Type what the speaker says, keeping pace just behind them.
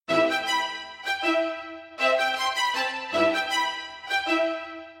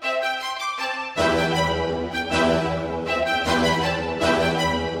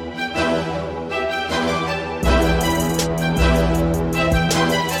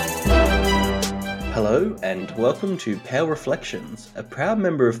Hello and welcome to Pale Reflections, a proud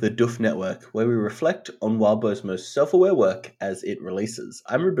member of the Duff Network where we reflect on Wildbow's most self-aware work as it releases.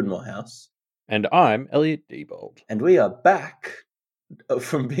 I'm Ruben Morehouse. And I'm Elliot Diebold. And we are back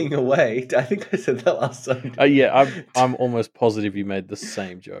from being away. I think I said that last time. I'm almost positive you made the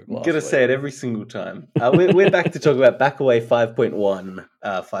same joke last Gonna week. say it every single time. We're back to talk about Backaway 5.1,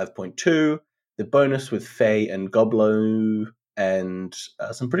 5.2, the bonus with Faye and Goblo, and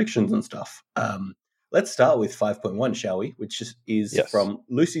some predictions and stuff. Let's start with 5.1, shall we? Which is Yes. from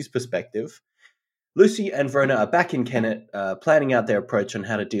Lucy's perspective. Lucy and Verona are back in Kennet, planning out their approach on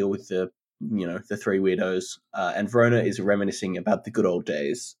how to deal with the three weirdos. And Verona is reminiscing about the good old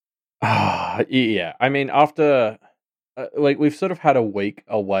days. Yeah. I mean, after we've sort of had a week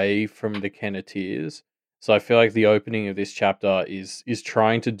away from the Kenneteers, so I feel like the opening of this chapter is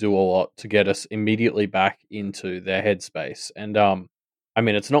trying to do a lot to get us immediately back into their headspace. And I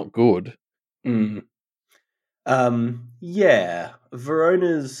mean, it's not good. Yeah,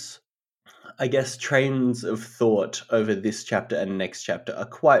 Verona's, I guess, trains of thought over this chapter and next chapter are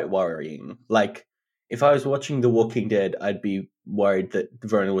quite worrying. Like, if I was watching The Walking Dead, I'd be worried that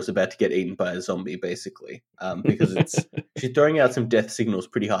Verona was about to get eaten by a zombie, basically, because she's throwing out some death signals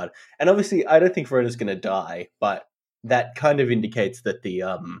pretty hard. And obviously, I don't think Verona's going to die, but that kind of indicates that the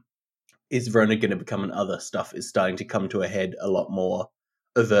is Verona going to become an other stuff is starting to come to a head a lot more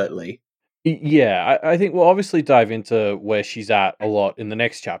overtly. Yeah, I think we'll obviously dive into where she's at a lot in the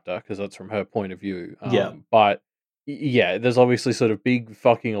next chapter because that's from her point of view. Yeah. But yeah, there's obviously sort of big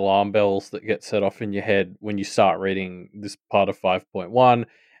fucking alarm bells that get set off in your head when you start reading this part of 5.1.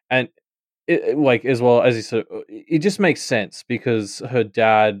 And like, as well as you said, it just makes sense because her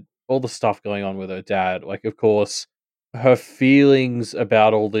dad, all the stuff going on with her dad, like, of course, her feelings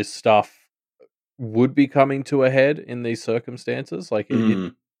about all this stuff would be coming to a head in these circumstances. Like,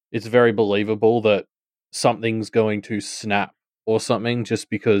 it's very believable that something's going to snap or something just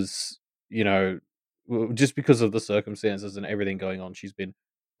because, just because of the circumstances and everything going on. She's been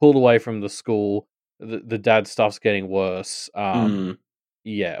pulled away from the school. The dad stuff's getting worse.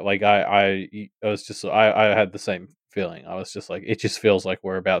 Yeah, like I was just, I had the same feeling. I was just like, it just feels like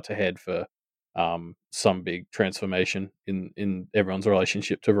we're about to head for some big transformation in everyone's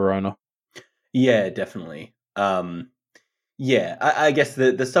relationship to Verona. Yeah, definitely. Yeah, I guess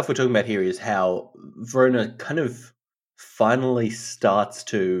the stuff we're talking about here is how Verona kind of finally starts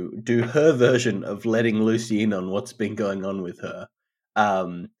to do her version of letting Lucy in on what's been going on with her.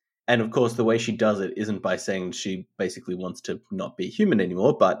 And of course, the way she does it isn't by saying she basically wants to not be human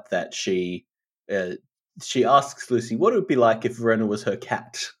anymore, but that she asks Lucy what it would be like if Verona was her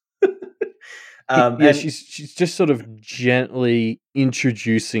cat. Yeah, she's just sort of gently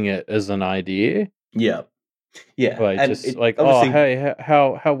introducing it as an idea. Yeah. Yeah, Like, and just like, oh, hey,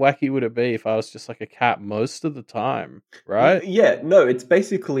 how wacky would it be if I was just like a cat most of the time, right? Yeah, no, it's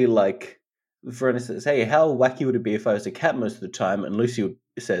basically like Verona says, "Hey, how wacky would it be if I was a cat most of the time?" And Lucy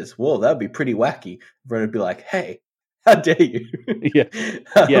says, "Well, that'd be pretty wacky." Verona would be like, "Hey, how dare you?" Yeah,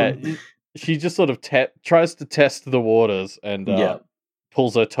 yeah. She just sort of tries to test the waters and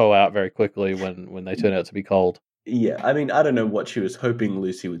pulls her toe out very quickly when they turn out to be cold. Yeah, I mean, I don't know what she was hoping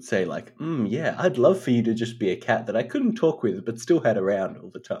Lucy would say, like, yeah, I'd love for you to just be a cat that I couldn't talk with, but still had around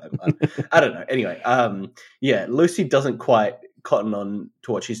all the time. I don't know. Anyway, yeah, Lucy doesn't quite cotton on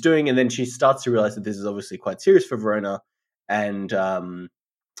to what she's doing, and then she starts to realize that this is obviously quite serious for Verona, and then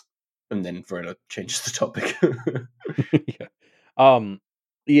Verona changes the topic. Yeah.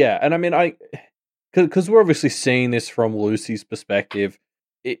 Yeah, and I mean, because we're obviously seeing this from Lucy's perspective,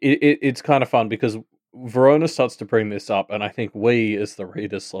 it's kind of fun because Verona starts to bring this up, and I think we, as the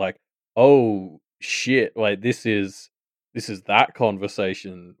readers, like, oh shit, like this is that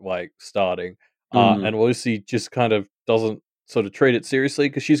conversation like starting, and Lucy just kind of doesn't sort of treat it seriously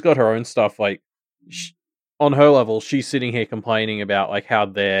because she's got her own stuff. Like, on her level, she's sitting here complaining about like how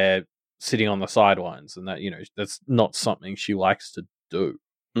they're sitting on the sidelines, and that that's not something she likes to do.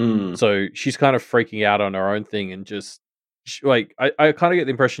 So she's kind of freaking out on her own thing and just like I kind of get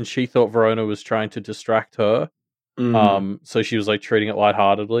the impression she thought Verona was trying to distract her. So she was like treating it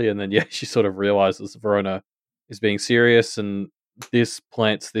lightheartedly, and then she sort of realizes Verona is being serious, and this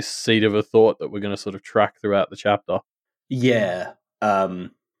plants this seed of a thought that we're going to sort of track throughout the chapter. Yeah,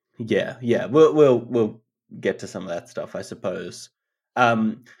 yeah. We'll get to some of that stuff, I suppose.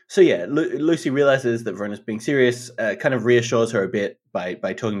 So yeah, Lucy realizes that Verona's being serious, kind of reassures her a bit by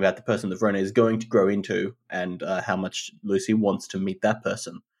talking about the person that Verona is going to grow into and how much Lucy wants to meet that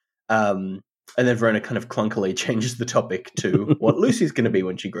person. And then Verona kind of clunkily changes the topic to what Lucy's going to be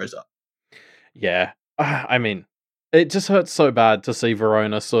when she grows up. Yeah, I mean, it just hurts so bad to see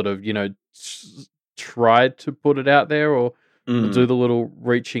Verona sort of, tried to put it out there or do Mm. the little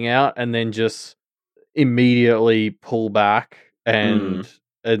reaching out and then just immediately pull back Mm.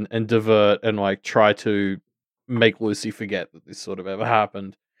 and divert and like try to make Lucy forget that this sort of ever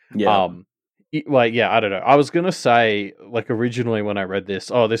happened. Yeah. Um, like yeah, I don't know. I was gonna say like originally when I read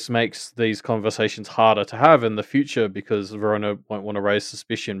this, oh, this makes these conversations harder to have in the future because Verona won't want to raise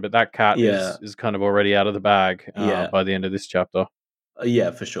suspicion. But that cat Yeah. is kind of already out of the bag Yeah. by the end of this chapter.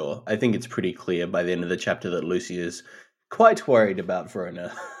 Yeah, for sure. I think it's pretty clear by the end of the chapter that Lucy is quite worried about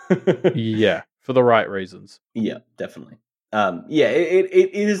Verona. Yeah, for the right reasons. Yeah, definitely. Yeah,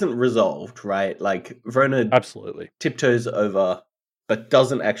 it isn't resolved, right? Like Verona Absolutely. tiptoes over, but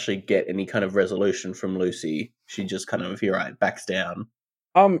doesn't actually get any kind of resolution from Lucy. She just kind of, you're right, backs down.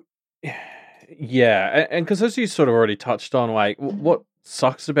 Um, yeah, and because as you sort of already touched on, like what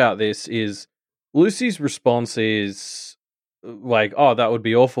sucks about this is Lucy's response is like, "Oh, that would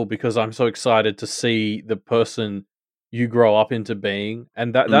be awful because I'm so excited to see the person you grow up into being,"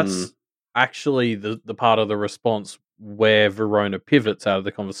 and Mm, that's actually the part of the response where Verona pivots out of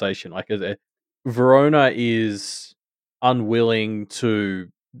the conversation. Like, Verona is unwilling to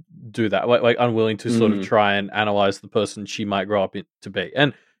do that, like unwilling to sort of mm, try and analyze the person she might grow up to be,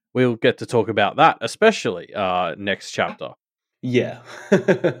 and we'll get to talk about that, especially next chapter. yeah.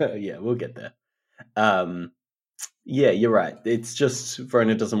 Yeah, we'll get there. Um, yeah, you're right. It's just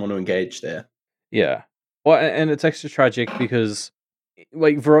Verona doesn't want to engage there. Yeah, well, and it's extra tragic because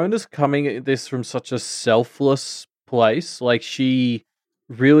like Verona's coming at this from such a selfless place. Like she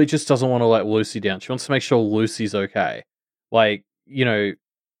really just doesn't want to let Lucy down. She wants to make sure Lucy's okay. Like, you know,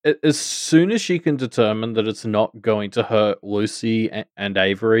 as soon as she can determine that it's not going to hurt Lucy and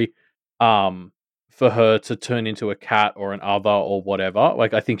Avery, for her to turn into a cat or an other or whatever,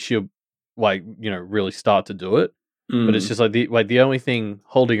 like I think she'll like, really start to do it. But it's Mm, just like the only thing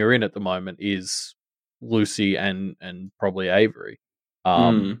holding her in at the moment is Lucy and probably Avery.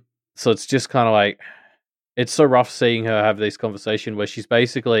 Um, mm, so it's just kind of like it's so rough seeing her have this conversation where she's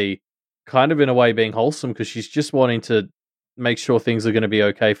basically kind of in a way being wholesome because she's just wanting to make sure things are going to be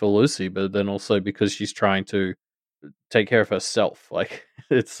okay for Lucy, but then also because she's trying to take care of herself. Like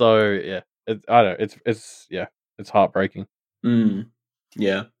it's so yeah, I don't know, it's yeah, it's heartbreaking. mm,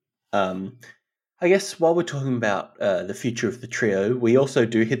 yeah. Um, I guess while we're talking about the future of the trio, we also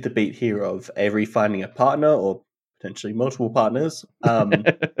do hit the beat here of Avery finding a partner or potentially multiple partners.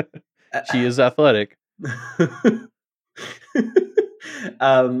 She is athletic.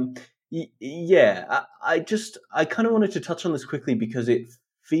 um, yeah, I kind of wanted to touch on this quickly because it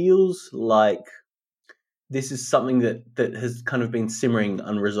feels like this is something that has kind of been simmering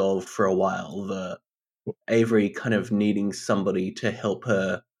unresolved for a while. The Avery kind of needing somebody to help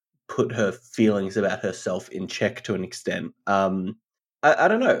her put her feelings about herself in check to an extent. I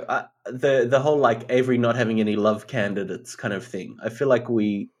don't know. The whole like Avery not having any love candidates kind of thing. I feel like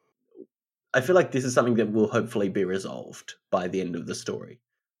this is something that will hopefully be resolved by the end of the story.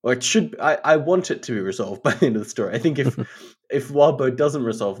 Or it should. I want it to be resolved by the end of the story. I think if Wildbow doesn't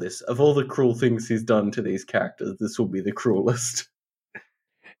resolve this, of all the cruel things he's done to these characters, this will be the cruelest.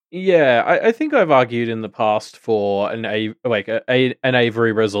 Yeah, I think I've argued in the past for an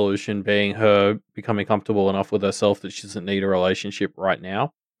Avery resolution being her becoming comfortable enough with herself that she doesn't need a relationship right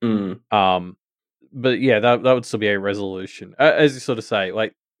now. Mm, Um, but yeah, that would still be a resolution. As you sort of say,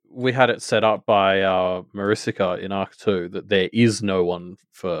 like we had it set up by Marisica in Arc 2 that there is no one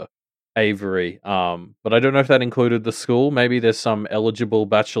for Avery. But I don't know if that included the school. Maybe there's some eligible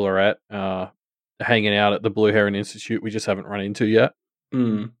bachelorette hanging out at the Blue Heron Institute we just haven't run into yet.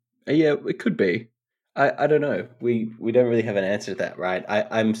 mm. Yeah, it could be. I don't know. We don't really have an answer to that, right?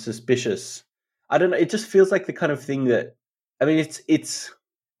 I'm suspicious. I don't know. It just feels like the kind of thing that I mean. It's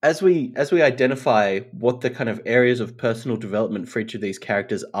as we identify what the kind of areas of personal development for each of these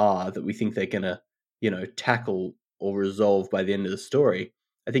characters are that we think they're gonna tackle or resolve by the end of the story.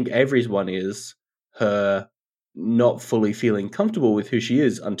 I think Avery's one is her not fully feeling comfortable with who she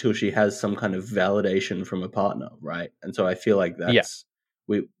is until she has some kind of validation from a partner, right? And so I feel like Yeah.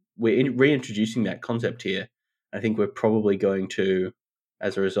 we we're reintroducing that concept here. I think we're probably going to,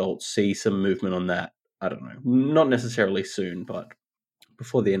 as a result, see some movement on that. I don't know, not necessarily soon, but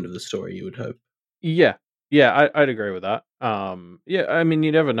before the end of the story, you would hope. Yeah, yeah, I'd agree with that. Yeah, I mean,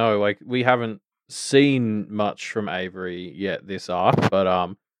 you never know. Like, we haven't seen much from Avery yet this arc,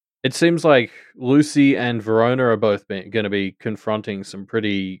 but it seems like Lucy and Verona are both going to be confronting some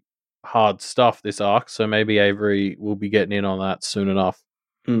pretty hard stuff this arc. So maybe Avery will be getting in on that soon enough.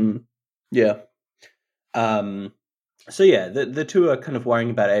 Mm, yeah. So yeah, the two are kind of worrying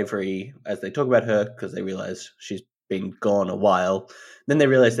about Avery as they talk about her because they realize she's been gone a while. Then they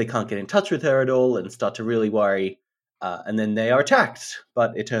realize they can't get in touch with her at all and start to really worry. And then they are attacked,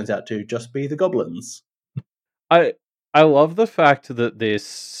 but it turns out to just be the goblins. I I love the fact that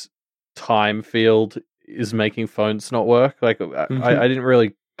this time field is making phones not work. Like I didn't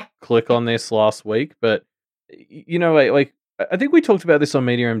really click on this last week, but like I think we talked about this on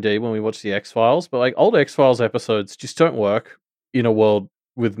Media MD when we watched the X-Files, but like old X-Files episodes just don't work in a world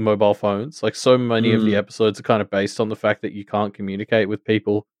with mobile phones. Like so many of the episodes are kind of based on the fact that you can't communicate with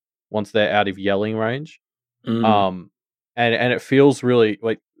people once they're out of yelling range. And it feels really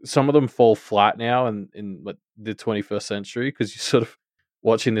like some of them fall flat now in like the 21st century because you're sort of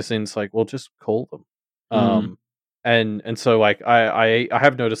watching this and it's like, well, just call them. And so like I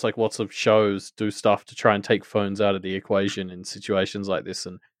have noticed like lots of shows do stuff to try and take phones out of the equation in situations like this,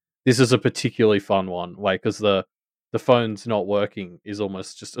 and this is a particularly fun one, like because the phone's not working is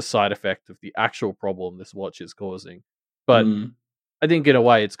almost just a side effect of the actual problem this watch is causing. But I think in a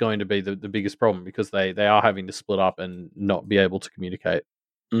way it's going to be the biggest problem because they are having to split up and not be able to communicate.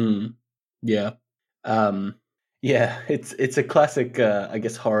 Yeah. Yeah, it's a classic, I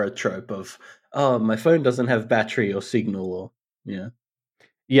guess, horror trope of, oh, my phone doesn't have battery or signal, or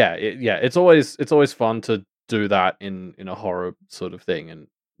It's always fun to do that in a horror sort of thing, and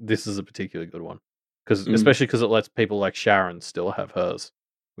this is a particularly good one because especially because it lets people like Sharon still have hers,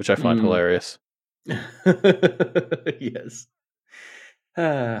 which I find hilarious. Yes.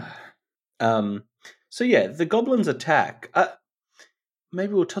 So yeah, the goblins attack.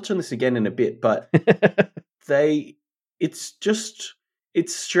 Maybe we'll touch on this again in a bit, but it's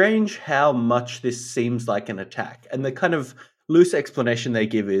strange how much this seems like an attack. And the kind of loose explanation they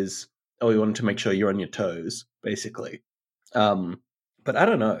give is, oh, we wanted to make sure you're on your toes, basically. But I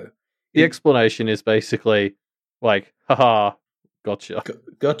don't know. The explanation is basically like, haha, gotcha.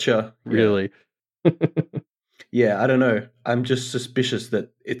 Gotcha. Really. Yeah, I don't know. I'm just suspicious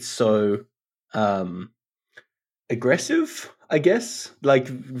that it's so aggressive, I guess. Like,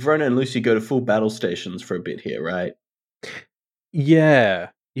 Verona and Lucy go to full battle stations for a bit here, right? Yeah.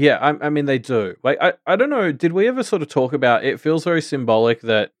 I mean, they do. Like, I don't know. Did we ever sort of talk about? It feels very symbolic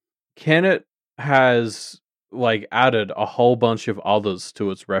that Kennett has like added a whole bunch of others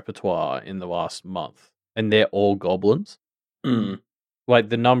to its repertoire in the last month, and they're all goblins. Like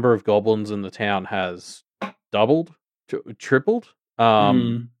the number of goblins in the town has doubled, tripled.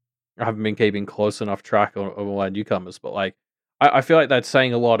 I haven't been keeping close enough track of all our newcomers, but like I feel like that's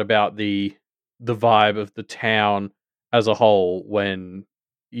saying a lot about the vibe of the town as a whole when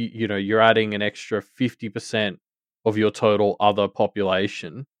you're adding an extra 50% of your total other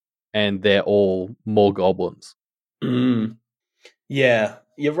population and they're all more goblins. Yeah,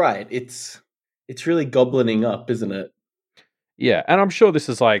 you're right. It's really goblining up, isn't it? Yeah, and I'm sure this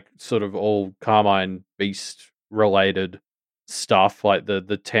is like sort of all Carmine Beast related stuff, like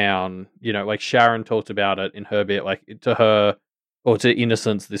the town, like Sharon talked about it in her bit, like to her or to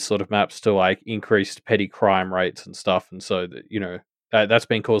Innocence, this sort of maps to like increased petty crime rates and stuff, and so that that's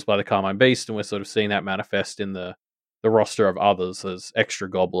been caused by the Carmine Beast, and we're sort of seeing that manifest in the roster of others as extra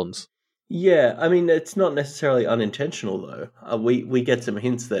goblins. Yeah, I mean, it's not necessarily unintentional though. We get some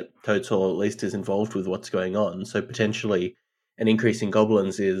hints that Toadstool at least is involved with what's going on, so potentially an increase in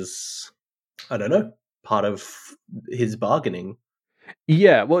goblins is, I don't know, part of his bargaining.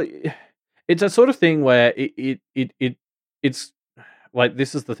 Yeah, well, it's a sort of thing where it's like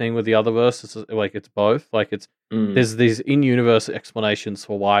this is the thing with the other verse. It's like it's both. Like there's these in-universe explanations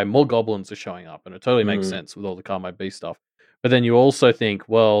for why more goblins are showing up, and it totally makes sense with all the Carmine Beast stuff. But then you also think,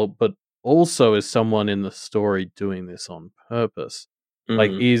 well, but also is someone in the story doing this on purpose?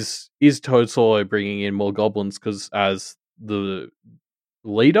 Like, is Toad Solo bringing in more goblins because as the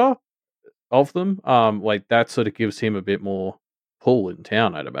leader of them, like that sort of gives him a bit more pull in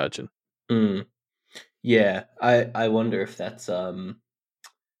town, I'd imagine. Yeah, I wonder if that's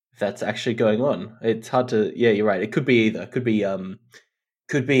actually going on. It's hard to. Yeah, you're right. It could be either. Could be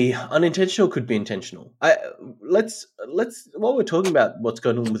unintentional. Could be intentional. Let's while we're talking about what's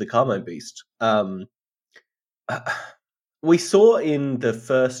going on with the Carmine Beast. We saw in the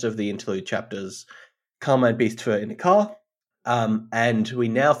first of the interlude chapters Carmine Beast for in a car, and we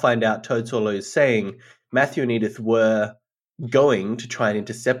now find out Toad Solo is saying Matthew and Edith were going to try and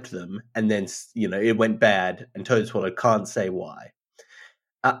intercept them, and then it went bad, and Toad Swallow can't say why.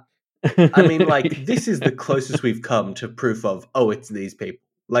 I mean, like, this is the closest we've come to proof of, oh, it's these people.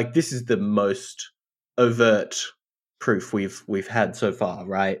 Like, this is the most overt proof we've had so far,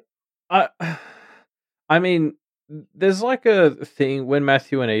 right? I mean, there's like a thing when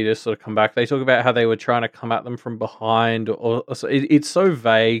Matthew and Edith sort of come back, they talk about how they were trying to come at them from behind, or so it's so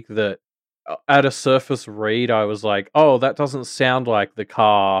vague that at a surface read, I was like, oh, that doesn't sound like the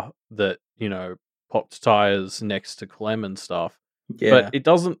car that, popped tires next to Clem and stuff. But Yeah. it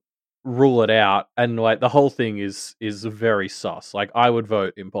doesn't rule it out, and like the whole thing is very sus. Like I would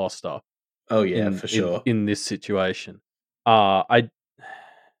vote imposter Oh yeah, in for in sure. in this situation. I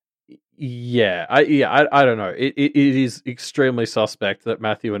Yeah, I don't know. It is extremely suspect that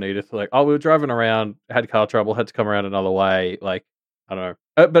Matthew and Edith are like, oh, we were driving around, had car trouble, had to come around another way. Like, I don't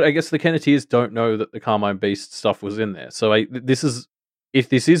know. But I guess the Kenneteers don't know that the Carmine Beast stuff was in there. So if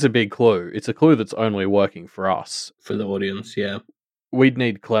this is a big clue, it's a clue that's only working for us. For the audience, yeah. We'd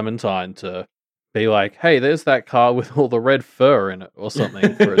need Clementine to be like, hey, there's that car with all the red fur in it or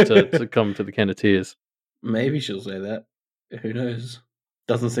something for it to come to the Kenneteers. Maybe she'll say that. Who knows?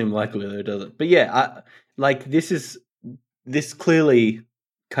 Doesn't seem likely though, does it? But yeah, this clearly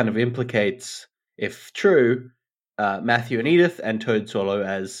kind of implicates, if true, Matthew and Edith and Toad Swallow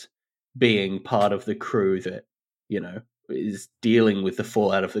as being part of the crew that, is dealing with the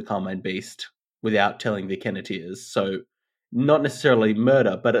fallout of the Carmine Beast without telling the Kenneteers. So not necessarily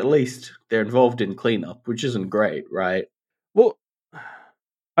murder, but at least they're involved in cleanup, which isn't great, right? Well,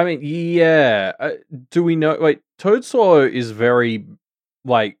 I mean, yeah. Do we know? Like, Toad Swallow is very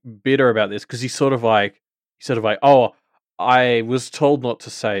like bitter about this because he's sort of like, oh, I was told not to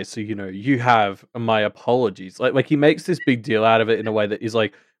say, so you have my apologies. Like he makes this big deal out of it in a way that is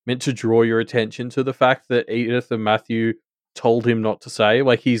like meant to draw your attention to the fact that Edith and Matthew told him not to say.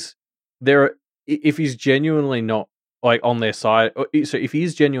 Like he's there if he's genuinely not like on their side. So if he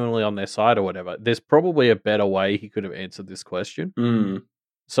is genuinely on their side or whatever, there's probably a better way he could have answered this question. Mm.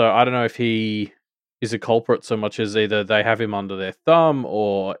 So I don't know if he is a culprit so much as either they have him under their thumb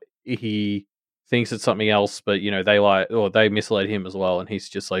or he thinks it's something else, but they lie or they misled him as well, and he's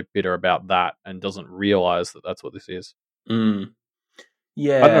just like bitter about that and doesn't realize that that's what this is. Mm. I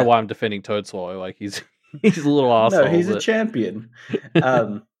don't know Yeah. why I'm defending Toad Swallow. Like he's he's a little No, asshole. he's a But champion.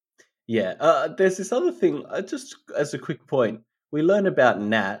 Yeah. There's this other thing. Just as a quick point, we learn about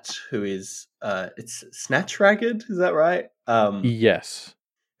Nat, who is it's Snatch Ragged. Is that right? yes,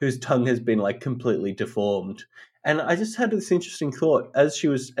 Whose tongue has been like completely deformed. And I just had this interesting thought as she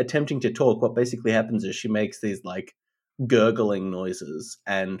was attempting to talk. What basically happens is she makes these like gurgling noises,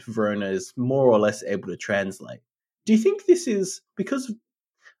 and Verona is more or less able to translate. Do you think this is because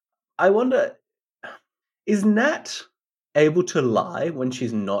I wonder? Is Nat able to lie when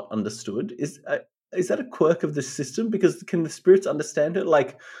she's not understood? Is that a quirk of the system? Because can the spirits understand it?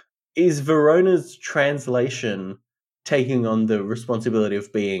 Like, is Verona's translation taking on the responsibility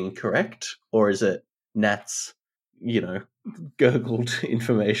of being correct, or is it Nat's, gurgled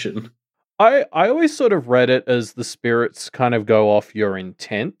information? I always sort of read it as the spirits kind of go off your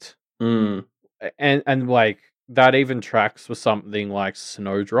intent, Mm, and like that even tracks with something like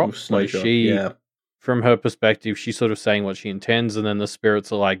Snowdrop. with Like Snowdrop, she yeah. from her perspective, she's sort of saying what she intends, and then the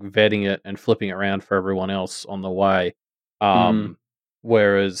spirits are like vetting it and flipping it around for everyone else on the way. Mm,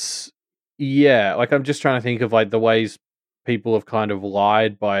 Whereas, yeah, like I'm just trying to think of like the ways people have kind of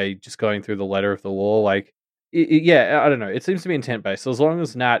lied by just going through the letter of the law. Like, yeah, I don't know. It seems to be intent based. So as long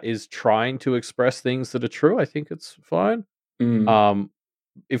as Nat is trying to express things that are true, I think it's fine. mm, Um,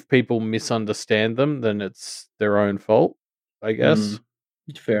 if people misunderstand them, then it's their own fault, I guess.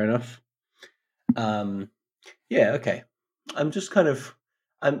 mm. Fair enough. Um, yeah, okay. I'm just kind of.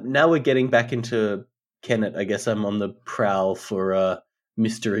 Now we're getting back into Kennet. I guess I'm on the prowl for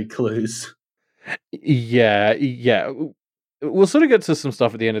mystery clues. Yeah, yeah. We'll sort of get to some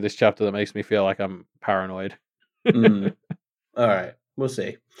stuff at the end of this chapter that makes me feel like I'm paranoid. Mm. All right, we'll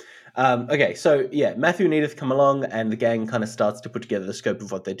see. Okay, so yeah, Matthew and Edith come along, and the gang kind of starts to put together the scope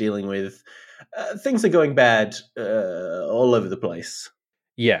of what they're dealing with. Things are going bad all over the place.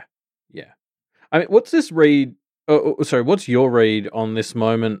 Yeah, yeah. I mean, what's this read? Sorry, what's your read on this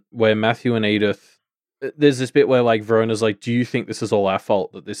moment where Matthew and Edith? There's this bit where like Verona's like, "Do you think this is all our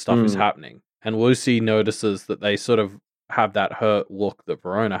fault that this stuff is Mm, happening?" And Lucy notices that they sort of have that hurt look that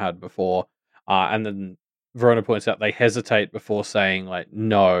Verona had before, and then Verona points out they hesitate before saying like,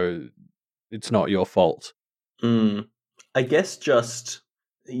 "No, it's not your fault." mm. I guess just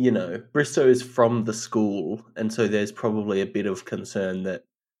Bristow is from the school, and so there's probably a bit of concern that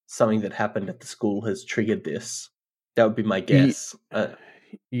something that happened at the school has triggered this. That would be my Ye- guess.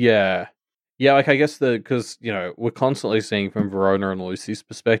 Yeah. Yeah, like I guess because, we're constantly seeing from Verona and Lucy's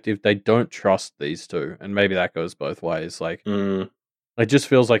perspective, they don't trust these two. And maybe that goes both ways. Like, Mm, it just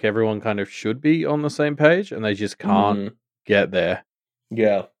feels like everyone kind of should be on the same page and they just can't mm, get there.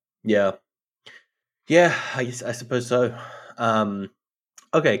 yeah, yeah. Yeah, I suppose so.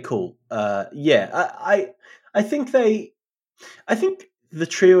 Okay, cool. Yeah, I think the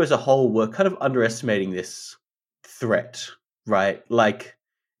trio as a whole were kind of underestimating this threat, right? Like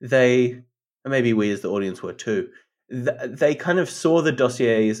they, and maybe we as the audience were too. They kind of saw the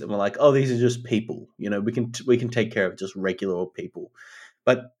dossiers and were like, "Oh, these are just people. We can take care of just regular old people."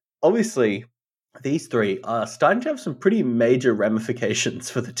 But obviously, these three are starting to have some pretty major ramifications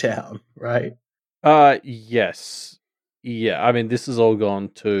for the town, right? Yes. Yeah, I mean, this has all gone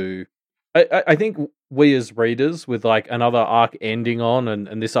to. I think we as readers, with like another arc ending on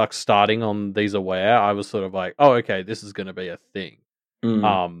and this arc starting on These Aware, I was sort of like, oh, okay, this is going to be a thing.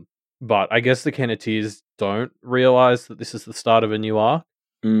 Mm, But I guess the Kenneteers don't realize that this is the start of a new arc.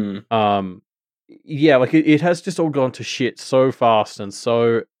 mm, Um, yeah, like it has just all gone to shit so fast and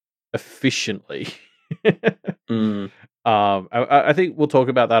so efficiently. mm, I think we'll talk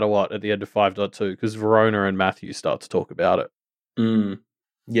about that a lot at the end of 5.2 because Verona and Matthew start to talk about it. mm.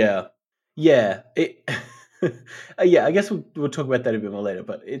 Yeah, yeah. Yeah. I guess we'll talk about that a bit more later.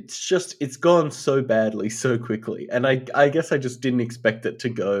 But it's gone so badly so quickly, and I guess I just didn't expect it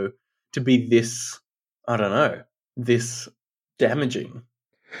to be this. I don't know, this damaging.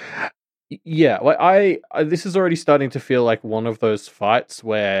 Yeah, like I this is already starting to feel like one of those fights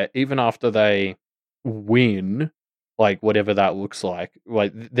where even after they win, like whatever that looks like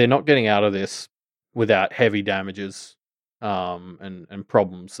they're not getting out of this without heavy damages, and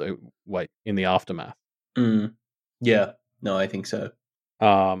problems. Wait, in the aftermath. Mm. Yeah, no, I think so.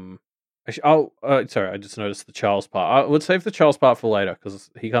 Um, sorry, I just noticed the Charles part. Let's save the Charles part for later because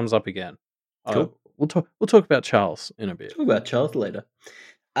he comes up again. Cool. We'll talk about Charles in a bit. Talk about Charles later.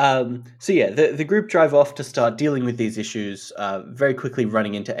 So yeah, the group drive off to start dealing with these issues, very quickly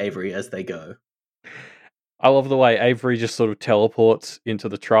running into Avery as they go. I love the way Avery just sort of teleports into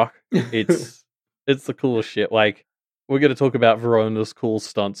the truck. It's the coolest shit. Like, we're going to talk about Verona's cool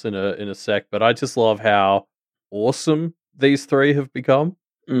stunts in a sec, but I just love how awesome these three have become.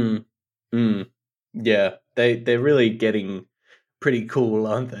 Mm, mm. Yeah, they're really getting pretty cool,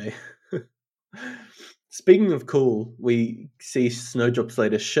 aren't they? Speaking of cool, we see Snowdrop's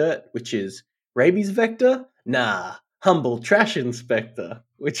latest shirt, which is Rabies Vector? Nah, Humble Trash Inspector,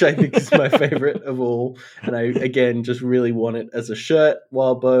 which I think is my favorite of all. And I, again, just really want it as a shirt,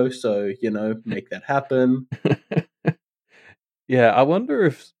 Wildbow, so, make that happen. Yeah, I wonder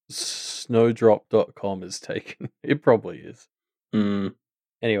if snowdrop.com is taken. It probably is. Mm,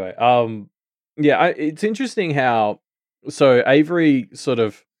 Anyway, yeah, it's interesting how so Avery sort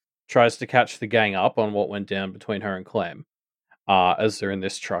of tries to catch the gang up on what went down between her and Clem, as they're in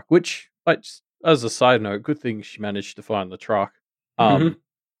this truck. Which, like, just as a side note, good thing she managed to find the truck. mhm,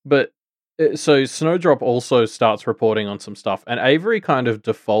 But so Snowdrop also starts reporting on some stuff, and Avery kind of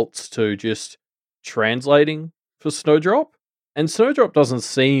defaults to just translating for Snowdrop, and Snowdrop doesn't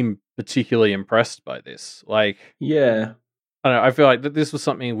seem particularly impressed by this. Like, yeah. I don't know, I feel like that this was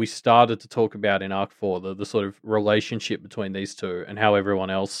something we started to talk about in Arc 4, the sort of relationship between these two and how everyone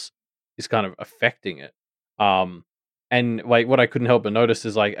else is kind of affecting it. Um, and like what I couldn't help but notice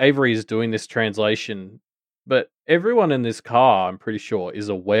is like Avery is doing this translation, but everyone in this car, I'm pretty sure, is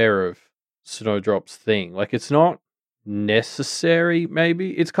aware of Snowdrop's thing. Like, it's not necessary,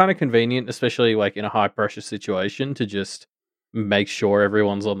 maybe. It's kind of convenient, especially like in a high pressure situation, to just make sure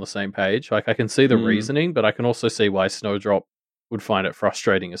everyone's on the same page. Like, I can see the Mm, reasoning, but I can also see why Snowdrop would find it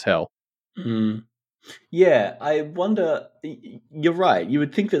frustrating as hell. mm. Yeah, I wonder. You're right. You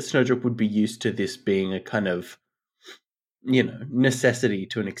would think that Snowdrop would be used to this being a kind of, necessity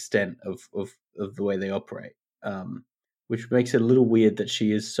to an extent of the way they operate, which makes it a little weird that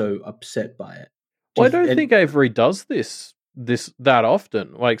she is so upset by it. Do Well, I you don't and think Avery does this that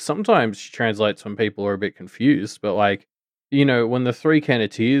often. Like, sometimes she translates when people are a bit confused, but like, when the three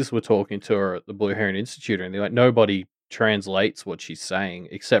Kenneteers were talking to her at the Blue Heron Institute, and they're like, nobody translates what she's saying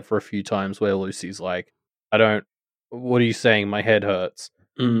except for a few times where Lucy's like, I don't, what are you saying? My head hurts.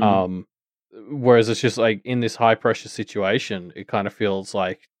 mm, Um, Whereas it's just like in this high pressure situation, it kind of feels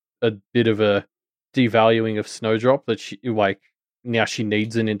like a bit of a devaluing of Snowdrop that she like now she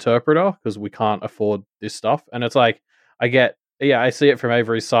needs an interpreter because we can't afford this stuff. And it's like I see it from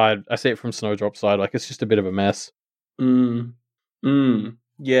Avery's side, I see it from Snowdrop's side. Like, it's just a bit of a mess. mm,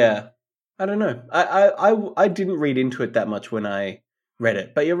 yeah. I don't know. I didn't read into it that much when I read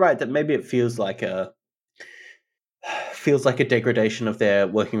it, but you're right that maybe it feels like a degradation of their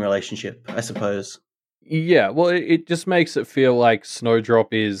working relationship, I suppose. Yeah, well, it just makes it feel like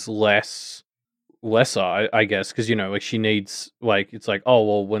Snowdrop is lesser, I guess, because like she needs, like, it's like, oh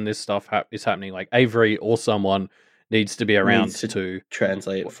well, when this stuff is happening, like Avery or someone needs to be around Needs to to,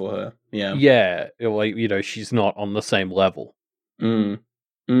 translate for her. Yeah. yeah, like, she's not on the same level. Mm.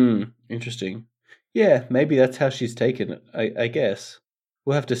 Interesting. Yeah, maybe that's how she's taken it, I guess.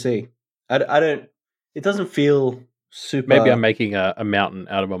 We'll have to see. I don't. It doesn't feel Maybe I'm super. making a mountain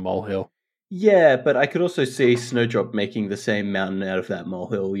out of a molehill. Yeah, but I could also see Snowdrop making the same mountain out of that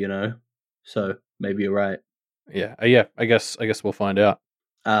molehill. So maybe you're right. Yeah, yeah. I guess we'll find out.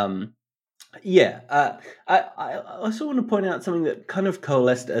 Um, yeah. I also want to point out something that kind of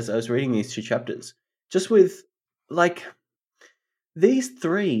coalesced as I was reading these two chapters. Just with like these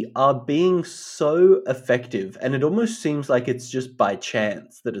three are being so effective, and it almost seems like it's just by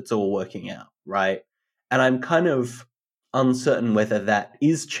chance that it's all working out, right? And I'm kind of uncertain whether that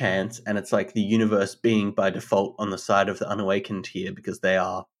is chance and it's like the universe being by default on the side of the unawakened here because they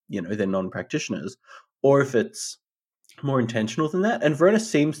are, they're non practitioners, or if it's more intentional than that. And Verona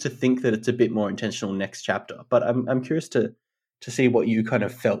seems to think that it's a bit more intentional next chapter, but I'm curious to see what you kind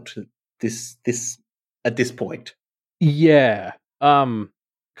of felt this at this point. Yeah.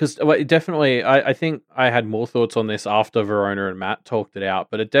 Because definitely, I think I had more thoughts on this after Verona and Matt talked it out,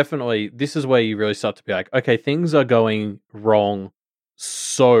 but it definitely, this is where you really start to be like, okay, things are going wrong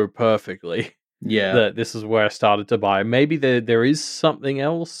so perfectly Yeah. that this is where I started to buy. Maybe there is something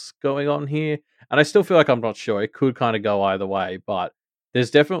else going on here, and I still feel like I'm not sure. It could kind of go either way, but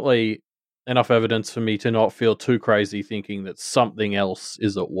there's definitely enough evidence for me to not feel too crazy thinking that something else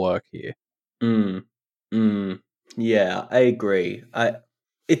is at work here. Mm. Mm. Yeah, I agree.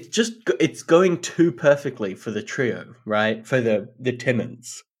 It's going too perfectly for the trio, right? For the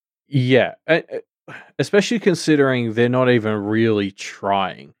tenants. Yeah, especially considering they're not even really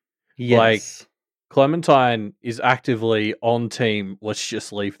trying. Like, Yes. Clementine is actively on team, let's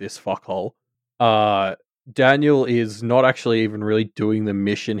just leave this fuckhole. Uh, Daniel is not actually even really doing the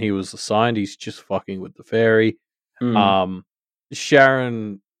mission he was assigned. He's just fucking with the fairy. Mm. Um,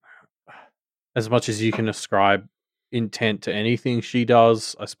 Sharon, as much as you can ascribe intent to anything she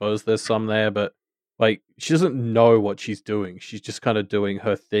does, I suppose there's some there, but like she doesn't know what she's doing. She's just kind of doing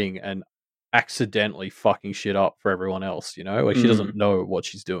her thing and accidentally fucking shit up for everyone else, you know? Like she doesn't Mm. know what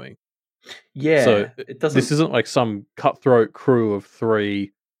she's doing. So Yeah, it this doesn't. isn't like some cutthroat crew of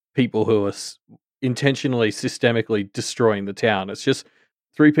three people who are intentionally systemically destroying the town. It's just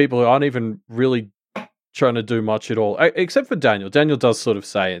three people who aren't even really trying to do much at all, except for Daniel. Daniel does sort of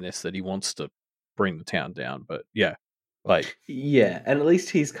say in this that he wants to bring the town down, but yeah, like Yeah, and at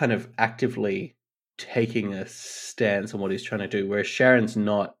least he's kind of actively taking a stance on what he's trying to do, whereas Sharon's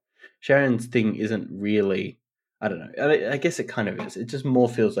not. Sharon's thing isn't really. I don't know. I guess it kind of is. It just more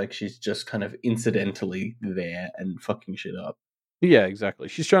feels like she's just kind of incidentally there and fucking shit up. yeah, exactly.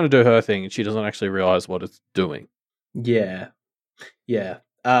 She's trying to do her thing, and she doesn't actually realize what it's doing. Yeah, yeah.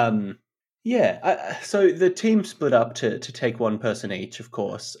 Yeah. So the team split up to take one person each, of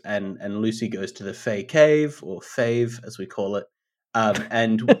course, and Lucy goes to the Fey Cave, or Fave as we call it,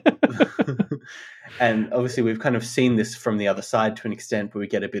 and and obviously we've kind of seen this from the other side to an extent, where we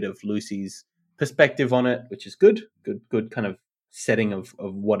get a bit of Lucy's perspective on it, which is good kind of setting of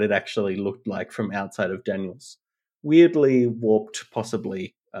what it actually looked like from outside of Daniel's weirdly warped,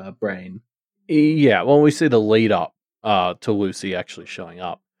 possibly brain. Yeah, well, we see the lead up to Lucy actually showing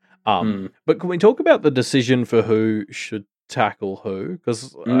up. Mm, But can we talk about the decision for who should tackle who?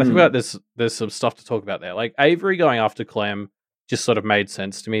 Because I think about mm, this, there's some stuff to talk about there. Like Avery going after Clem just sort of made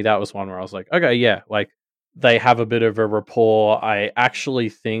sense to me. That was one where I was like, okay, yeah, like they have a bit of a rapport. I actually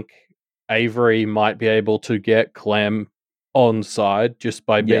think Avery might be able to get Clem on side just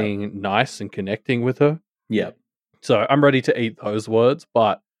by yeah, being nice and connecting with her. yeah. So I'm ready to eat those words,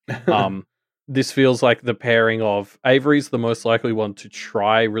 but um, this feels like the pairing of Avery's the most likely one to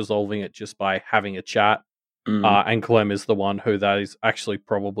try resolving it just by having a chat, Mm, and Clem is the one who that is actually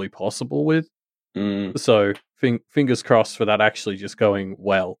probably possible with. mm, So fingers crossed for that actually just going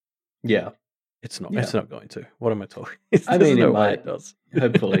well. yeah, It's not. yeah. It's not going to. What am I talking? I There's mean, it no way might. it does.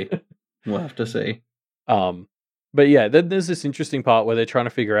 Hopefully, we'll have to see. um, but yeah, then there's this interesting part where they're trying to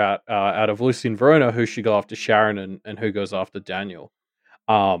figure out of Lucy and Verona who should go after Sharon and who goes after Daniel.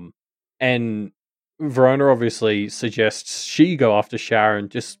 Um, and Verona obviously suggests she go after Sharon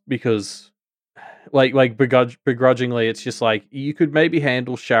just because, like begrudgingly, it's just like you could maybe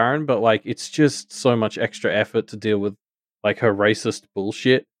handle Sharon, but like it's just so much extra effort to deal with like her racist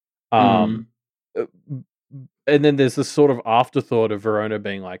bullshit. Um, Mm, uh, and then there's this sort of afterthought of Verona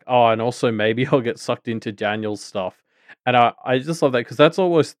being like, oh, and also maybe I'll get sucked into Daniel's stuff. And I just love that because that's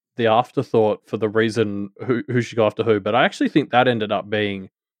almost the afterthought for the reason who should go after who. But I actually think that ended up being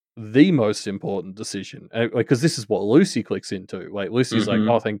the most important decision. Like, because this is what Lucy clicks into. Like, Lucy's like, mm-hmm,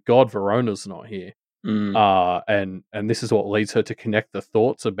 oh, thank God Verona's not here. mm, And this is what leads her to connect the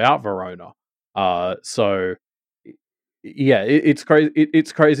thoughts about Verona. So Yeah, it's crazy.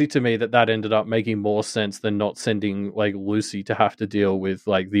 It's crazy to me that ended up making more sense than not sending like Lucy to have to deal with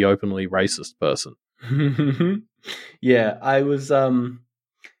like the openly racist person. Yeah, I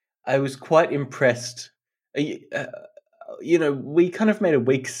was quite impressed. Uh, we kind of made a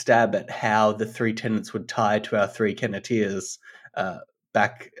weak stab at how the three tenants would tie to our three Kenneteers uh,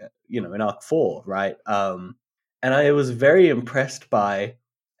 back, in Arc 4, right? And I was very impressed by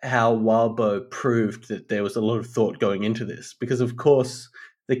how Wildbow proved that there was a lot of thought going into this, because of course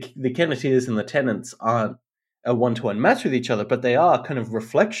the Kenneteers and the tenants aren't a one-to-one match with each other, but they are kind of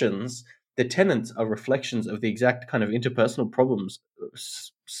reflections. The tenants are reflections of the exact kind of interpersonal problems,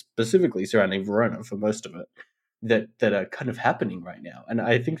 specifically surrounding Verona for most of it, that are kind of happening right now. And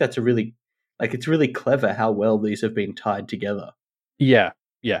I think that's it's really clever how well these have been tied together. Yeah,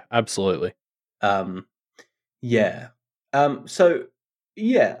 absolutely. Um, yeah. So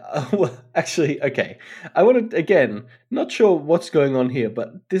yeah, well, actually, okay. I want to again, not sure what's going on here,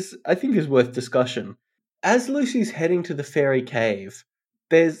 but this I think is worth discussion. As Lucy's heading to the fairy cave,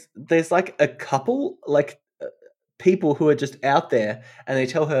 there's like a couple people who are just out there, and they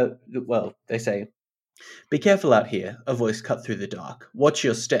tell her, well, they say, "Be careful out here," a voice cut through the dark. "Watch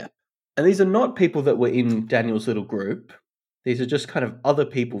your step." And these are not people that were in Daniel's little group. These are just kind of other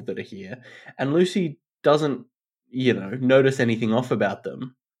people that are here. And Lucy doesn't, notice anything off about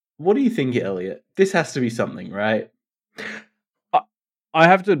them. What do you think, Elliot? This has to be something, right? I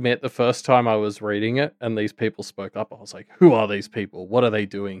have to admit, the first time I was reading it and these people spoke up, I was like, who are these people? What are they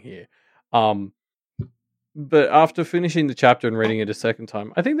doing here? But after finishing the chapter and reading it a second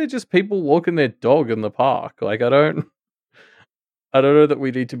time, I think they're just people walking their dog in the park. Like, I don't know that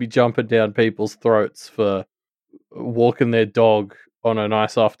we need to be jumping down people's throats for walking their dog on a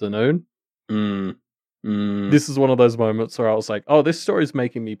nice afternoon. This is one of those moments where I was like, oh, this story is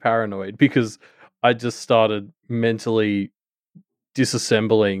making me paranoid, because I just started mentally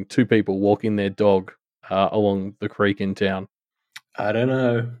disassembling two people walking their dog along the creek in town. I don't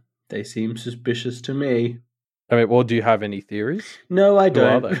know. They seem suspicious to me. I mean, well, do you have any theories? No, I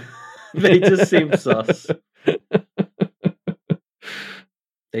don't. Who are they just seem sus.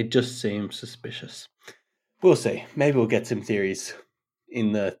 They just seem suspicious. We'll see. Maybe we'll get some theories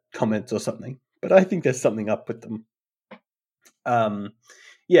in the comments or something. But I think there's something up with them.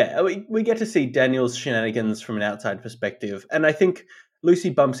 Yeah, we get to see Daniel's shenanigans from an outside perspective. And I think Lucy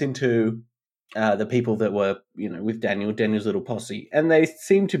bumps into the people that were, with Daniel's little posse. And they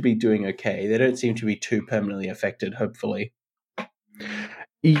seem to be doing okay. They don't seem to be too permanently affected, hopefully.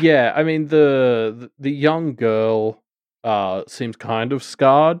 Yeah, I mean, the young girl seems kind of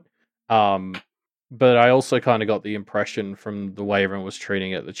scarred. But I also kind of got the impression from the way everyone was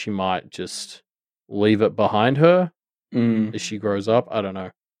treating it that she might just leave it behind her as she grows up. I don't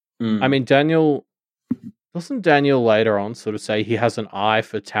know. I mean, doesn't Daniel later on sort of say he has an eye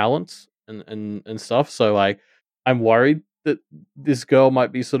for talents and stuff? So, like, I'm worried that this girl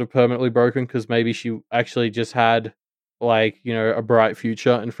might be sort of permanently broken because maybe she actually just had, like, a bright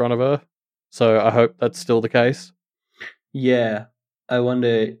future in front of her. So I hope that's still the case. Yeah, I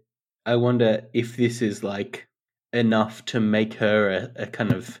wonder if this is like enough to make her a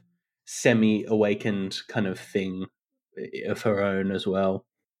kind of semi-awakened kind of thing of her own as well.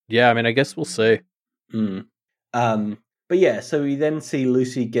 Yeah, I mean, I guess we'll see. But yeah, so we then see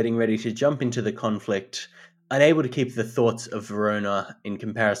Lucy getting ready to jump into the conflict, unable to keep the thoughts of Verona in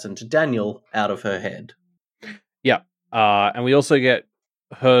comparison to Daniel out of her head. Yeah, and we also get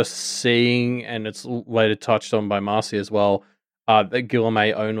her seeing, and it's later touched on by Marcy as well, that Guillaume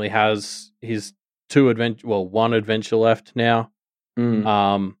only has his one adventure left now.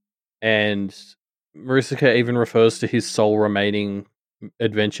 And Marisica even refers to his sole remaining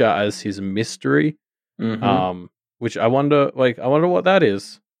adventure as his mystery. Which I wonder what that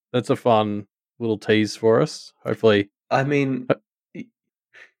is. That's a fun little tease for us. Hopefully, I mean,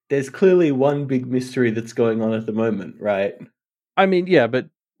 there's clearly one big mystery that's going on at the moment, right? I mean, yeah, but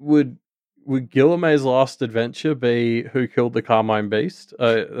would Guillaume's last adventure be who killed the Carmine Beast?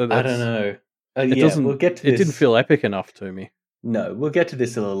 I don't know. We'll get to this. It didn't feel epic enough to me. No, we'll get to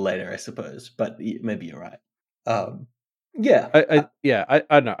this a little later, I suppose. But maybe you're right. Yeah, I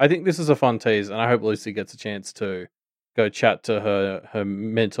don't know. I think this is a fun tease, and I hope Lucy gets a chance to go chat to her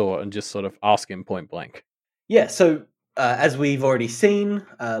mentor and just sort of ask him point blank. Yeah. So as we've already seen,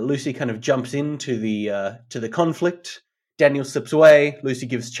 Lucy kind of jumps into the conflict. Daniel slips away. Lucy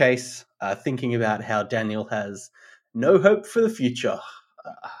gives chase, thinking about how Daniel has no hope for the future.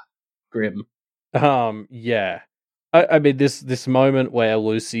 Grim. Yeah. I mean, this moment where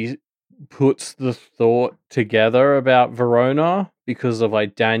Lucy puts the thought together about Verona because of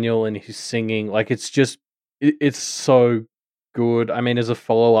like Daniel and his singing, like it's just it's so good. I mean, as a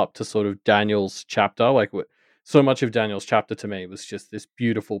follow up to sort of Daniel's chapter, like so much of Daniel's chapter to me was just this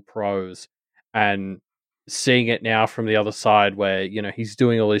beautiful prose, and seeing it now from the other side, where he's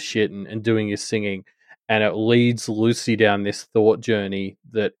doing all his shit and doing his singing, and it leads Lucy down this thought journey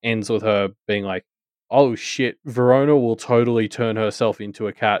that ends with her being like, "Oh shit, Verona will totally turn herself into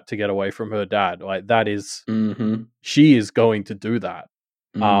a cat to get away from her dad." Like that is, Mm-hmm. she is going to do that.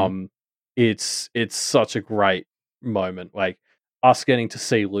 Mm. Um, it's such a great moment. Like us getting to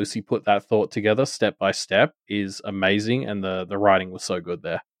see Lucy put that thought together step by step is amazing, and the writing was so good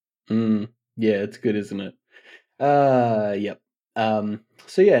there. Mm. Yeah, it's good, isn't it? Yep.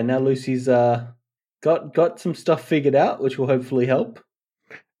 So yeah, now Lucy's got some stuff figured out, which will hopefully help.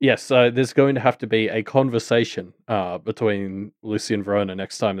 Yes, so there's going to have to be a conversation between Lucy and Verona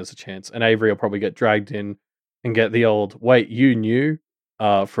next time there's a chance, and Avery will probably get dragged in and get the old "wait, you knew"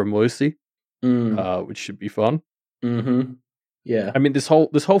 from Lucy, Mm. which should be fun. Mm-hmm. Yeah. I mean, this whole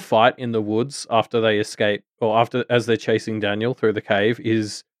fight in the woods after they escape, or after as they're chasing Daniel through the cave,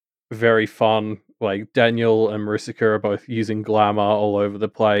 is very fun. Like Daniel and Marissa are both using glamour all over the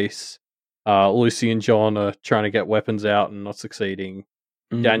place. Lucy and John are trying to get weapons out and not succeeding.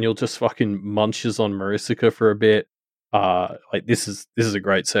 Mm. Daniel just fucking munches on Marissa for a bit. Like this is a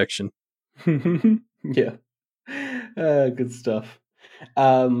great section. Yeah. Good stuff.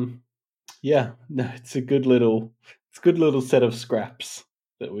 Yeah, no, it's a good little set of scraps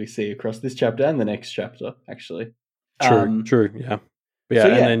that we see across this chapter and the next chapter, actually. True, yeah. So Yeah,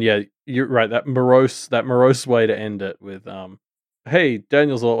 and yeah, then yeah, you're right, that morose way to end it with hey,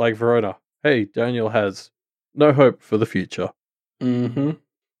 Daniel's a lot like Verona. Hey, Daniel has no hope for the future. mm-hmm.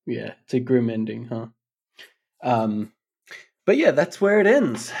 Yeah, it's a grim ending, huh? Um, but yeah, that's where it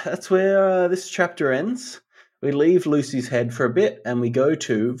ends. That's where this chapter ends. We leave Lucy's head for a bit and we go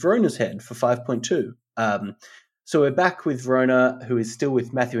to Verona's head for 5.2. So we're back with Verona, who is still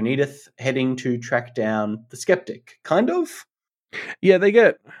with Matthew and Edith, heading to track down the skeptic. Kind of? Yeah, they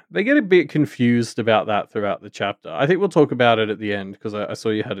get a bit confused about that throughout the chapter. I think we'll talk about it at the end because I saw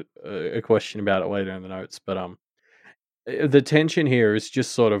you had a question about it later in the notes. But the tension here is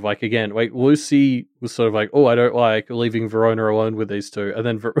just sort of like, again, like Lucy was sort of like, oh, I don't like leaving Verona alone with these two, and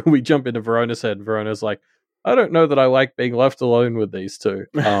then we jump into Verona's head, and Verona's like, I don't know that I like being left alone with these two.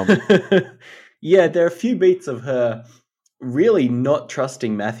 Yeah, there are a few beats of her really not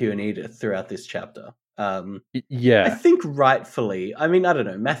trusting Matthew and Edith throughout this chapter. I Yeah. think rightfully. I mean, I don't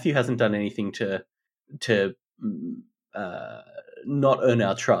know. Matthew hasn't done anything to mm, uh, not earn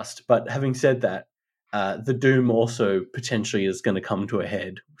our trust. But having said that, the doom also potentially is going to come to a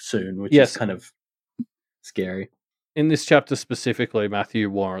head soon, which is Yes, kind of scary. in this chapter specifically,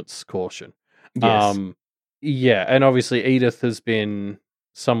 Matthew warrants caution. Yes. Um, yeah, and obviously Edith has been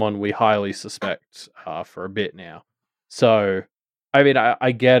someone we highly suspect for a bit now. So, I mean,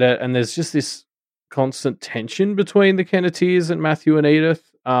 I get it, and there's just this constant tension between the Kennetys and Matthew and Edith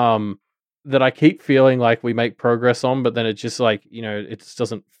that I keep feeling like we make progress on, but then it just like it just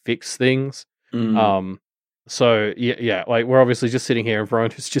doesn't fix things. Mm. Um, so yeah, like we're obviously just sitting here, and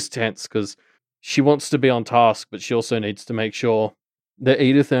Verona's just tense because she wants to be on task, but she also needs to make sure that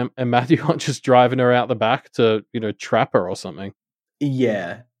Edith and Matthew aren't just driving her out the back to, trap her or something.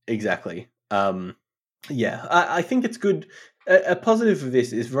 Yeah, exactly. Yeah, I think it's good. A positive of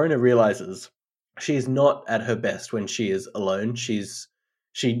this is Verona realizes she is not at her best when she is alone. She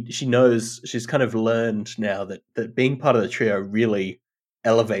knows, she's kind of learned now that being part of the trio really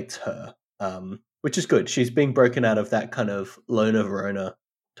elevates her, which is good. She's being broken out of that kind of loner Verona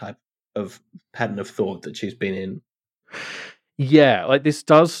type of pattern of thought that she's been in. Yeah, like this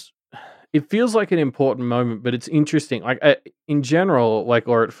does. It feels like an important moment, but it's interesting. Like in general, like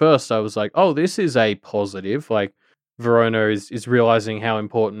or at first, I was like, "Oh, this is a positive." Like Verona is realizing how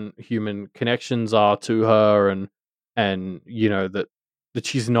important human connections are to her, and that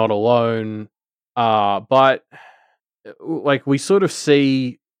she's not alone. But like we sort of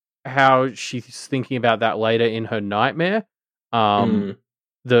see how she's thinking about that later in her nightmare. Um, Mm,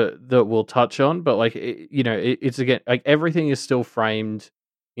 that we'll touch on, but like it's again like everything is still framed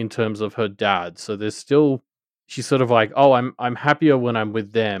in terms of her dad. So there's still she's sort of like, oh, I'm happier when I'm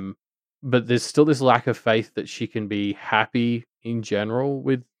with them, but there's still this lack of faith that she can be happy in general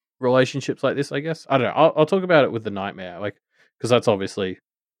with relationships like this. I guess I don't know. I'll talk about it with the nightmare, like because that's obviously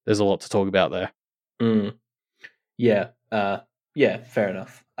there's a lot to talk about there. mm. Yeah, yeah, fair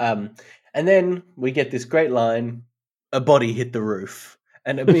enough. And then we get this great line: "A body hit the roof,"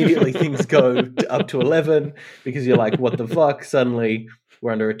 and immediately things go up to 11 because you're like, "What the fuck?" Suddenly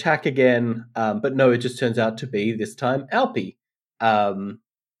we're under attack again. But no, it just turns out to be this time Alpi. Um,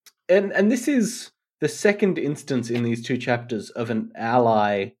 and this is the second instance in these two chapters of an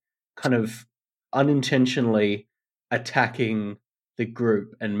ally kind of unintentionally attacking the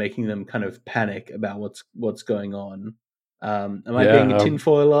group and making them kind of panic about what's going on. Am I being a Yeah.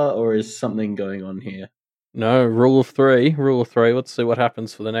 tinfoiler, or is something going on here? No, rule of three. Rule of three. Let's see what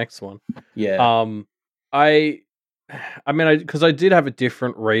happens for the next one. Yeah. Um, I, I mean, because I did have a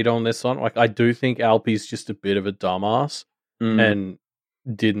different read on this one. Like, I do think Alpi's just a bit of a dumbass Mm, and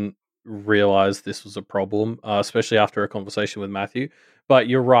didn't realize this was a problem, especially after a conversation with Matthew. But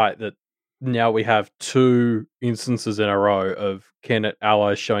you're right that now we have two instances in a row of Kennet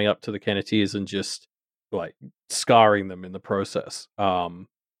allies showing up to the Kenneteers and just like scarring them in the process.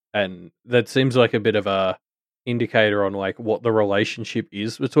 And that seems like a bit of a indicator on like what the relationship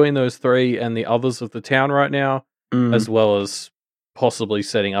is between those three and the others of the town right now, as mm, well as possibly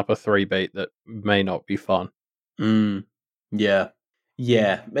setting up a three beat that may not be fun. mm. Yeah.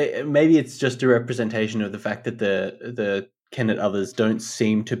 Yeah. Maybe it's just a representation of the fact that the Kennet others don't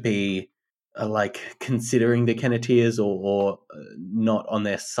seem to be like considering the Kenneteers, or not on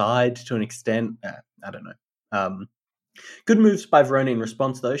their side to an extent. I don't know. Good moves by Verona in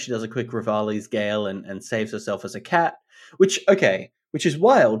response, though. She does a quick Rivali's Gale and saves herself as a cat, which is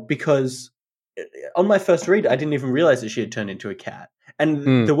wild because on my first read, I didn't even realize that she had turned into a cat. And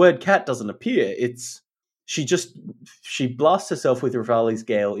Mm. the word cat doesn't appear. She just she blasts herself with Rivali's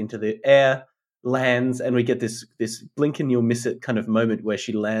Gale into the air, lands, and we get this blink and you'll miss it kind of moment where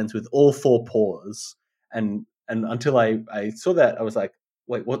she lands with all four paws. And until I saw that, I was like,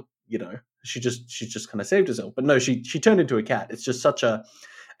 wait, what? She just kind of saved herself. But no, she turned into a cat. It's just such a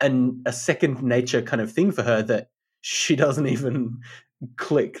second nature kind of thing for her that she doesn't even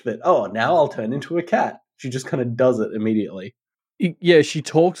click that, oh, now I'll turn into a cat. She just kind of does it immediately. Yeah, she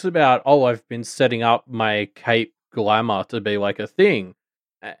talks about, oh, I've been setting up my cape glamour to be like a thing.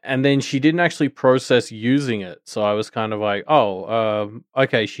 And then she didn't actually process using it. So I was kind of like, oh,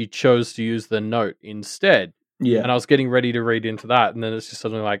 okay, she chose to use the note instead. Yeah. And I was getting ready to read into that. And then it's just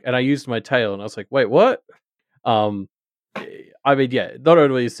something like, and I used my tail. And I was like, wait, what? Um, I mean, yeah, not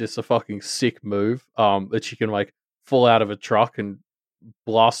only is this a fucking sick move, that she can like fall out of a truck and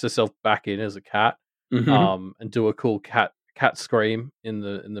blast herself back in as a cat, Mm-hmm. and do a cool cat scream in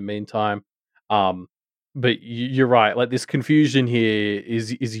the meantime. Um, but you're right. Like this confusion here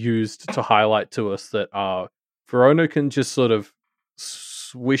is used to highlight to us that Verona can just sort of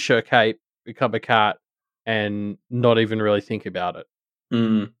swish her cape, become a cat, and not even really think about it,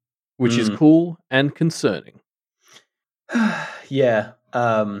 Mm. which is Mm. cool and concerning. Yeah.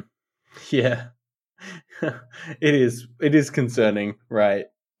 Yeah. It is concerning, right?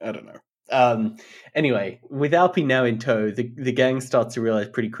 I don't know. Anyway, with Alpi now in tow, the gang starts to realize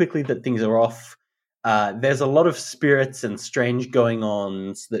pretty quickly that things are off. There's a lot of spirits and strange going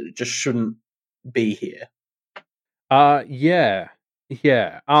ons that just shouldn't be here. Yeah.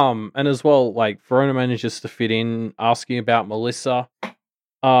 Yeah. And as well, like Verona manages to fit in asking about Melissa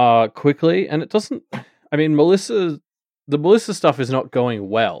quickly, and it doesn't. I mean, the Melissa stuff is not going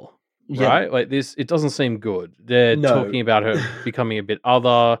well, Yeah. right? Like this, it doesn't seem good. They're No. talking about her becoming a bit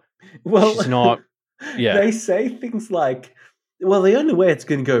other. Well, She's not. Yeah. they say things like, well, the only way it's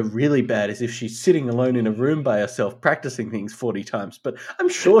going to go really bad is if she's sitting alone in a room by herself practicing things 40 times. But I'm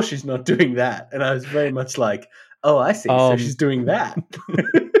sure she's not doing that. And I was very much like, oh, I see. So Um. she's doing that.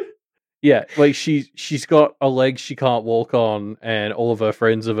 Yeah. Like she's got a leg she can't walk on, and all of her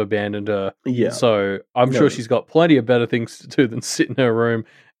friends have abandoned her. Yeah. So I'm sure No. she's got plenty of better things to do than sit in her room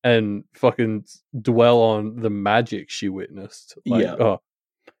and fucking dwell on the magic she witnessed. Like, Yeah. oh,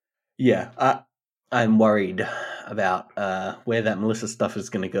 Yeah. I'm worried about where that Melissa stuff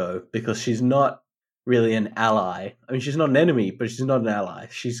is going to go, because she's not really an ally. I mean, she's not an enemy, but she's not an ally.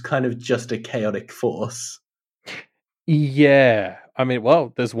 She's kind of just a chaotic force. yeah. I mean,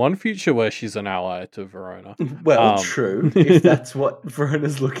 well, there's one future where she's an ally to Verona. Well, true. If that's what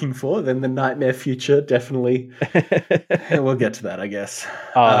Verona's looking for, then the nightmare future definitely. We'll get to that, I guess.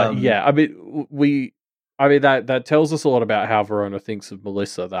 Yeah. I mean, that tells us a lot about how Verona thinks of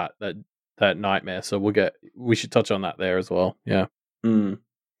Melissa. That nightmare. So we should touch on that there as well. Yeah.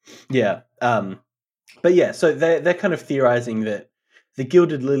 Yeah. But yeah, so they're kind of theorizing that the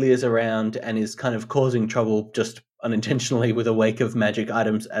Gilded Lily is around and is kind of causing trouble just unintentionally with a wake of magic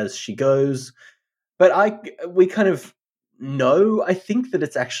items as she goes. But we kind of know, I think, that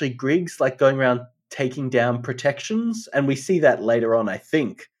it's actually Griggs, like going around taking down protections, and we see that later on, I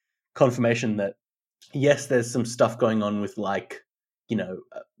think, confirmation that yes, there's some stuff going on with like,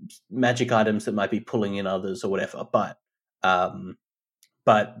 magic items that might be pulling in others or whatever, but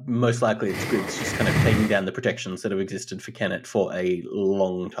most likely it's Griggs just kind of taking down the protections that have existed for Kennet for a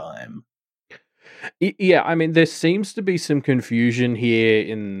long time. Yeah, I mean, there seems to be some confusion here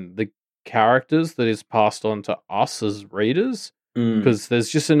in the characters that is passed on to us as readers, Mm, because there's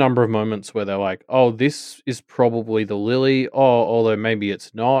just a number of moments where they're like, "Oh, this is probably the Lily," oh, although maybe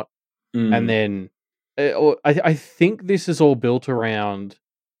it's not, and mm, then I think this is all built around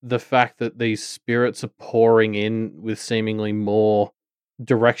the fact that these spirits are pouring in with seemingly more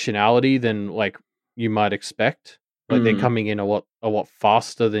directionality than like you might expect. Like they're mm, coming in a lot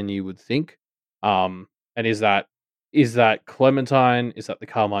faster than you would think. And is that Clementine? Is that the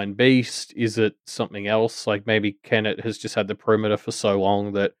Carmine Beast? Is it something else? Like maybe Kenneth has just had the perimeter for so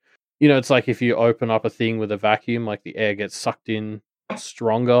long that it's like if you open up a thing with a vacuum, like the air gets sucked in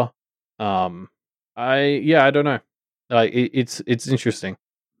stronger. Um, I don't know. Like it's interesting.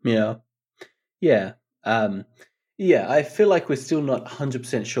 yeah. Yeah. Um, yeah, I feel like we're still not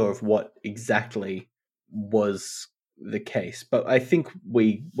 100% sure of what exactly was the case, but I think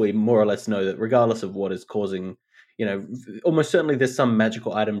we more or less know that regardless of what is causing, almost certainly there's some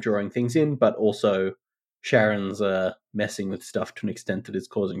magical item drawing things in, but also Sharon's messing with stuff to an extent that is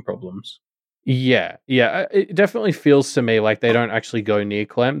causing problems. Yeah. It definitely feels to me like they don't actually go near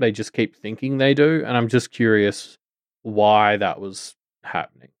Clem. They just keep thinking they do, and I'm just curious why that was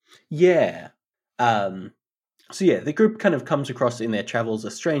happening. Yeah. Um, So yeah, the group kind of comes across in their travels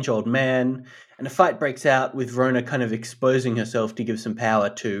a strange old man, and a fight breaks out with Verona kind of exposing herself to give some power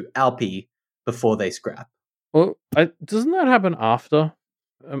to Alpi before they scrap. Well, doesn't that happen after?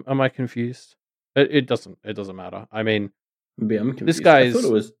 Am I confused? It doesn't. It doesn't matter. I mean, Maybe I'm this confused. I thought it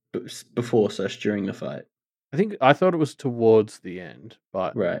guy's. was before slash during the fight. I thought it was towards the end,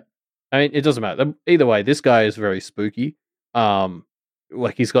 but Right. I mean, it doesn't matter. Either way, this guy is very spooky. Um,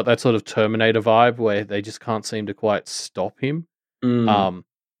 like he's got that sort of Terminator vibe where they just can't seem to quite stop him. Mm. Um,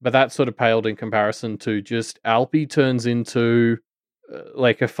 but that sort of paled in comparison to just Alpi turns into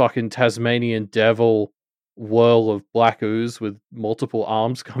like a fucking Tasmanian devil whirl of black ooze with multiple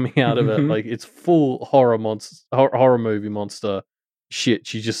arms coming out of it. Like it's full horror movie monster shit.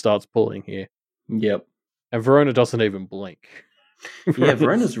 She just starts pulling here, Yep. and Verona doesn't even blink. Yeah, Verona's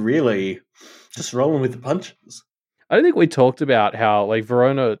Verona's really just rolling with the punches. I don't think we talked about how like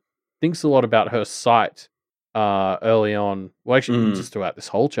Verona thinks a lot about her sight early on. Well, actually, Mm. just throughout this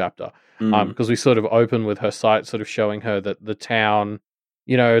whole chapter, Mm. because we sort of open with her sight, sort of showing her that the town,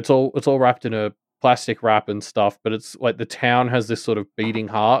 it's all wrapped in a plastic wrap and stuff, but it's like the town has this sort of beating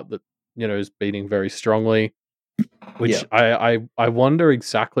heart that is beating very strongly, which Yep. I wonder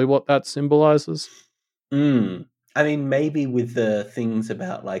exactly what that symbolizes. Mm. I mean, maybe with the things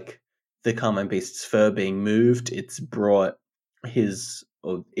about like the Carmine Beast's fur being moved, it's brought his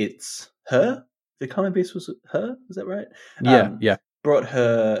or it's her. The Carmine Beast was her. Is that right? Yeah, yeah. Brought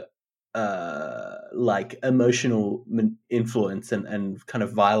her like emotional influence and kind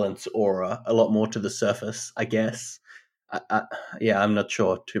of violence aura a lot more to the surface. I guess. I, yeah, I'm not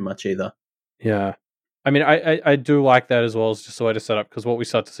sure too much either. Yeah. I mean, I do like that as well as just a way to set up because what we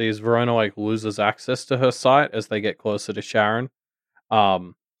start to see is Verona like loses access to her sight as they get closer to Sharon.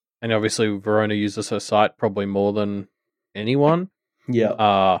 Um, and obviously Verona uses her sight probably more than anyone. Yeah.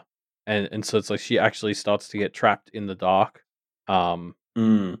 Uh, and so it's like she actually starts to get trapped in the dark. Um,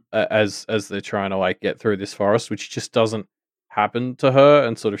 Mm. as they're trying to like get through this forest, which just doesn't happen to her,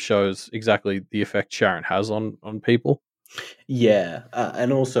 and sort of shows exactly the effect Sharon has on people. Yeah,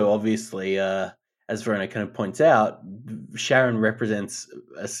 and also obviously, as Verona kind of points out, Sharon represents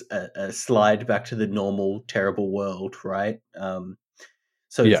a slide back to the normal, terrible world, right?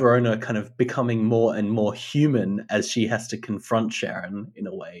 So Yeah. Verona kind of becoming more and more human as she has to confront Sharon in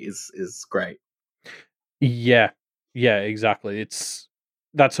a way is great. Yeah. Yeah, exactly.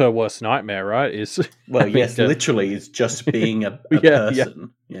 That's her worst nightmare, right? Is Well, having yes, to literally, it's just being a Yeah, yeah.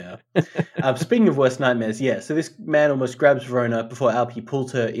 person. Yeah. Speaking of worst nightmares, yeah. So this man almost grabs Verona before Alpi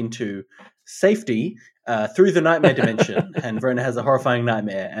pulls her into safety through the nightmare dimension, and Verona has a horrifying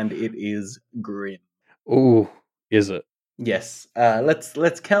nightmare, and it is grim. Ooh, is it? Yes.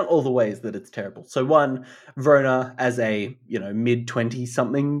 Let's count all the ways that it's terrible. So one, Verona as a mid 20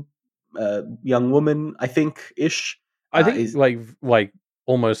 something young woman, I think ish, I think is like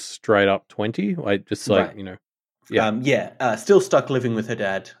almost straight up 20, like just like, right. yeah. Still stuck living with her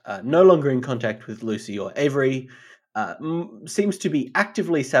dad, no longer in contact with Lucy or Avery, seems to be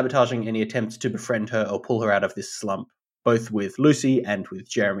actively sabotaging any attempts to befriend her or pull her out of this slump, both with Lucy and with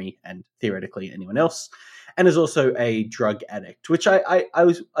Jeremy and theoretically anyone else, and is also a drug addict, which I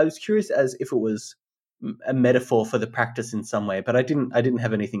was curious as if it was a metaphor for the practice in some way, but I didn't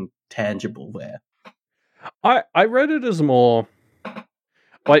have anything tangible there. I read it as more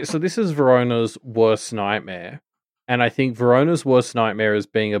like so this is Verona's worst nightmare. And I think Verona's worst nightmare is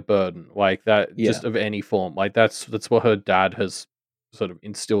being a burden, like that, Yeah. just of any form. Like that's what her dad has sort of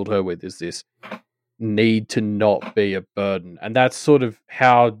instilled her with, is this need to not be a burden. And that's sort of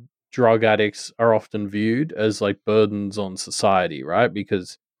how drug addicts are often viewed, as like burdens on society, right?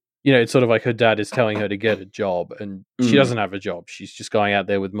 Because it's sort of like her dad is telling her to get a job, and she Mm, doesn't have a job. She's just going out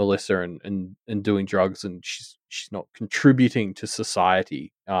there with Melissa and doing drugs, and she's not contributing to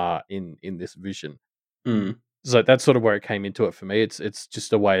society in this vision. mm, So that's sort of where it came into it for me. It's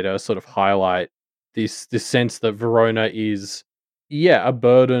just a way to sort of highlight this sense that Verona is, a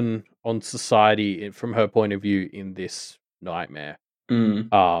burden on society from her point of view in this nightmare.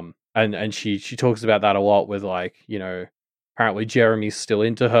 mm. And she talks about that a lot with, like, apparently Jeremy's still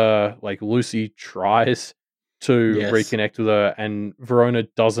into her. Like, Lucy tries to Yes. reconnect with her, and Verona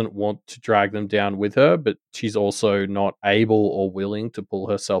doesn't want to drag them down with her, but she's also not able or willing to pull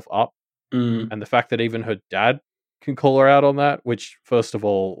herself up. Mm. And the fact that even her dad can call her out on that, which, first of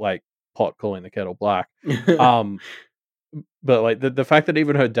all, like, pot calling the kettle black. Um, but like the fact that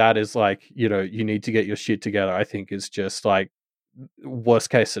even her dad is like, you need to get your shit together, I think is just like worst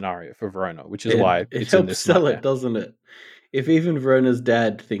case scenario for Verona, which is it why it it's in helps this sell it, nightmare. doesn't it? If even Verona's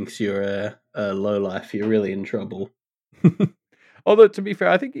dad thinks you're a low life, you're really in trouble. Although, to be fair,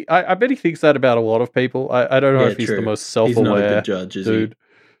 I think I bet he thinks that about a lot of people. I don't know Yeah, if he's the true. most He's not a good self-aware judge, is he? dude.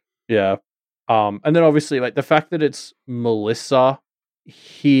 Yeah. And then obviously, like, the fact that it's Melissa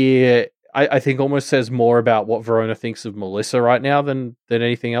here, I think almost says more about what Verona thinks of Melissa right now than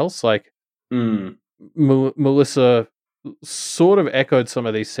anything else. Like, Mm. Melissa sort of echoed some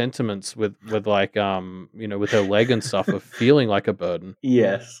of these sentiments with like with her leg and stuff, of feeling like a burden.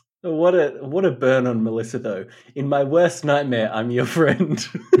 Yes. What a burn on Melissa though. In my worst nightmare, I'm your friend.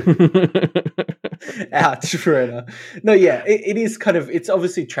 Ouch, Verona. No, yeah, it is kind of, it's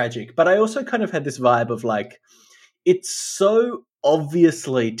obviously tragic, but I also kind of had this vibe of like, it's so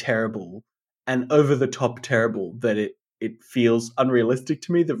obviously terrible and over the top terrible that it feels unrealistic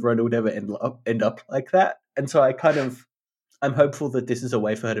to me that Verona would ever end up like that. And so I'm hopeful that this is a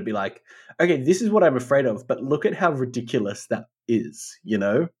way for her to be like, okay, this is what I'm afraid of, but look at how ridiculous that is, you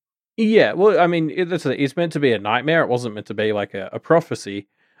know? Yeah, well, I mean, it's meant to be a nightmare. It wasn't meant to be like a prophecy.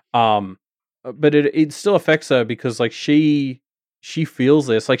 Um, but it still affects her, because like she feels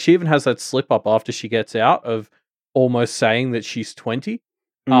this. Like, she even has that slip up after she gets out of almost saying that she's 20.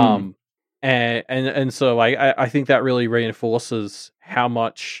 Mm, Um, and so like I think that really reinforces how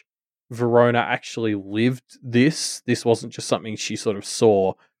much Verona actually lived this. This wasn't just something she sort of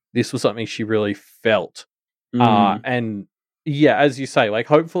saw. This was something she really felt. mm, And yeah, as you say, like,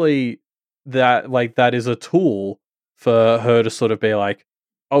 hopefully that is a tool for her to sort of be like,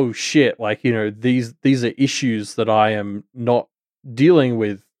 oh shit, like, these are issues that I am not dealing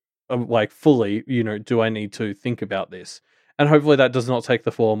with, like, fully. Do I need to think about this? And hopefully that does not take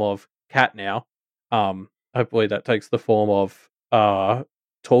the form of cat now. Hopefully that takes the form of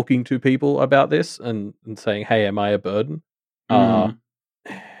talking to people about this, and saying, hey, am I a burden? Uh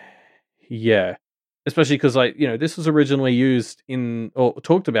mm. yeah. Especially because, like, this was originally used in, or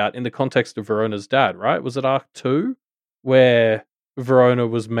talked about in, the context of Verona's dad, right? Was it Arc 2? Where Verona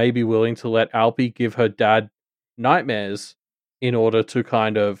was maybe willing to let Alpi give her dad nightmares in order to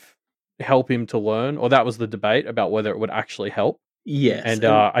kind of help him to learn, or that was the debate about whether it would actually help. Yes, And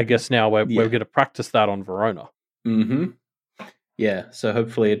and I guess now we're yeah. going to practice that on Verona. Mm-hmm. Yeah, so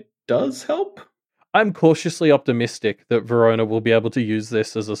hopefully it does help. I'm cautiously optimistic that Verona will be able to use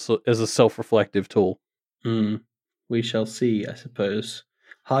this as a self-reflective tool. Mm. We shall see, I suppose.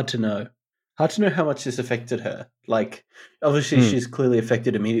 Hard to know. Hard to know how much this affected her. Like, obviously, Hmm. she's clearly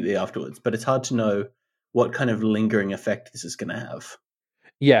affected immediately afterwards, but it's hard to know what kind of lingering effect this is going to have.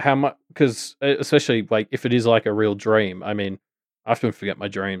 Yeah, how much? Because especially, like, if it is like a real dream. I mean, I often forget my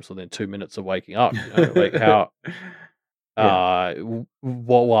dreams within 2 minutes of waking up. Like, how Yeah,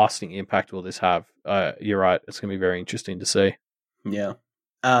 what lasting impact will this have? You're right. It's gonna be very interesting to see. yeah.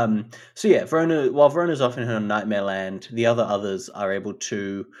 So yeah, Verona. While Verona's off in her nightmare land, the others are able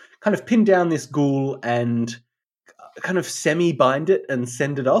to kind of pin down this ghoul and kind of semi-bind it and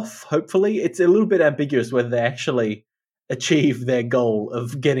send it off. Hopefully, it's a little bit ambiguous whether they actually achieve their goal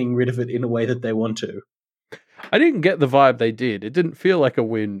of getting rid of it in a way that they want to. I didn't get the vibe they did. It didn't feel like a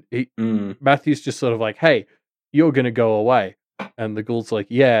win. Mm, Matthew's just sort of like, "Hey, you're gonna go away," and the ghoul's like,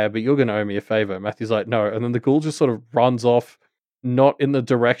 "Yeah, but you're gonna owe me a favor." Matthew's like, "No," and then the ghoul just sort of runs off, not in the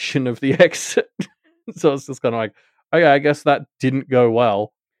direction of the exit. So it's just kind of like, okay, I guess that didn't go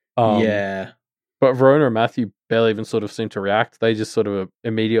well. Um, yeah, But Verona and Matthew barely even sort of seem to react. They just sort of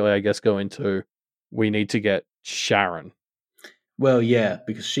immediately, I guess, go into, we need to get Sharon. Well, yeah,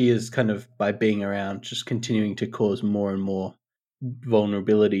 because she is kind of, by being around, just continuing to cause more and more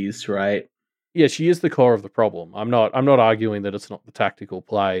vulnerabilities, right? Yeah, she is the core of the problem. I'm not arguing that it's not the tactical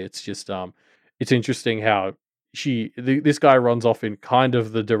play. It's just it's interesting how this guy runs off in kind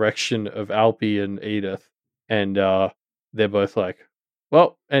of the direction of Alpi and Edith, and they're both like,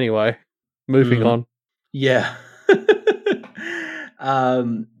 well, anyway, moving Mm, on. yeah.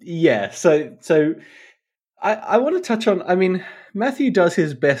 Yeah, so I want to touch on. I mean, Matthew does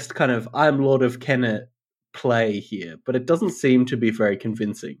his best kind of "I'm Lord of Kennet" play here, but it doesn't seem to be very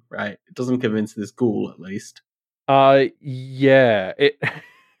convincing, right? It doesn't convince this ghoul, at least. Yeah,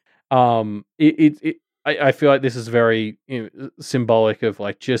 I feel like this is very symbolic of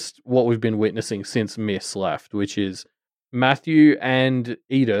like just what we've been witnessing since Miss left, which is Matthew and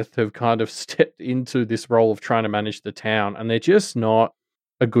Edith have kind of stepped into this role of trying to manage the town, and they're just not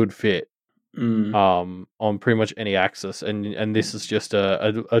a good fit Mm, on pretty much any axis, and this is just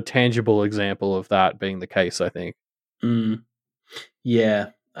a tangible example of that being the case, I think. mm. Yeah,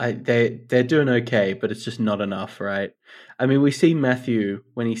 they're doing okay, but it's just not enough, right? I mean, we see Matthew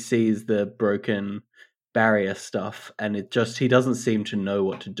when he sees the broken barrier stuff, and he doesn't seem to know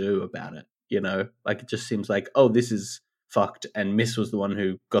what to do about it. Like it just seems like, oh, this is fucked, and Miss was the one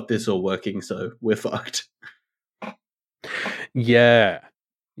who got this all working, so we're fucked. Yeah.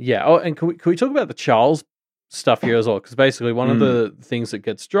 Yeah. Oh, and can we talk about the Charles stuff here as well? Because basically, one of Mm, the things that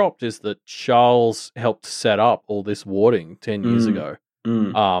gets dropped is that Charles helped set up all this warding 10 years mm, ago.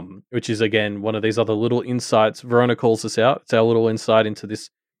 mm. Which is again one of these other little insights. Verona calls us out. It's our little insight into this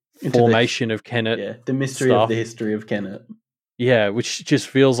Into the formation of Kennet yeah, the mystery of the stuff. history of Kennet. Yeah, which just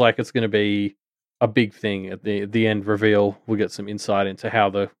feels like it's going to be a big thing at the end reveal. We'll get some insight into how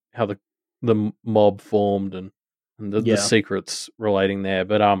the mob formed and the Yeah. secrets relating there.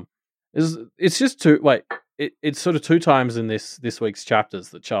 But it's just two like it's sort of two times in this week's chapters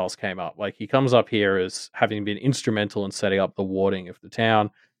that Charles came up. Like he comes up here as having been instrumental in setting up the warding of the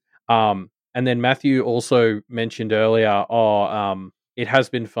town. And then Matthew also mentioned earlier, it has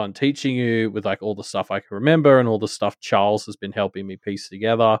been fun teaching you with like all the stuff I can remember and all the stuff Charles has been helping me piece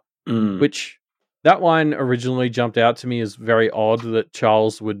together, Mm, which that line originally jumped out to me as very odd that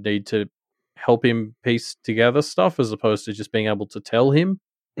Charles would need to help him piece together stuff as opposed to just being able to tell him.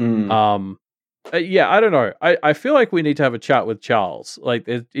 mm. Um, yeah, I don't know. I feel like we need to have a chat with Charles. Like,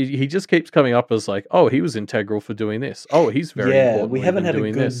 he just keeps coming up as like, oh, he was integral for doing this. Oh, he's very Yeah, importantly been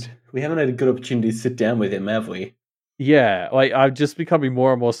doing this. we haven't had a good opportunity to sit down with him, have we? Yeah, like I'm just becoming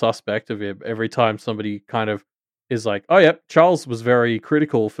more and more suspect of him every time somebody kind of is like, oh, yep, Charles was very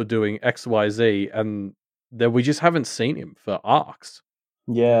critical for doing X, Y, Z, and then we just haven't seen him for arcs.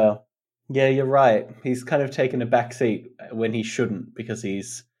 Yeah. Yeah, you're right. He's kind of taken a back seat when he shouldn't because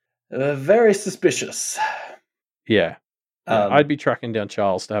he's very suspicious. Yeah, yeah, I'd Um, be tracking down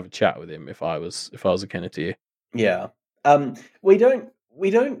Charles to have a chat with him if I was a Kenneteer. yeah. We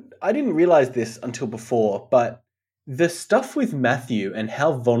don't I didn't realize this until before, but the stuff with Matthew and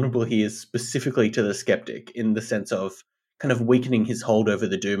how vulnerable he is specifically to the skeptic in the sense of kind of weakening his hold over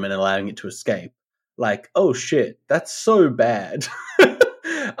the doom and allowing it to escape. Like, oh shit, that's so bad.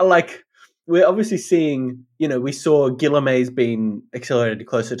 Like we're obviously seeing, we saw Guillemets being accelerated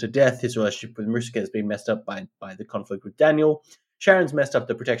closer to death. His relationship with Maruska has been messed up by the conflict with Daniel. Sharon's messed up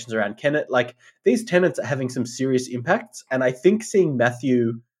the protections around Kennet. Like these tenants are having some serious impacts, and I think seeing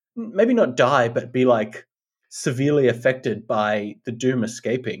Matthew maybe not die, but be like severely affected by the doom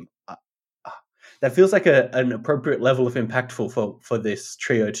escaping. That feels like an appropriate level of impactful for this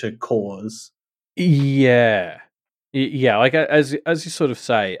trio to cause. Yeah, yeah. Like as you sort of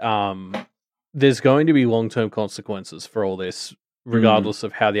say, there's going to be long term consequences for all this, Mm, regardless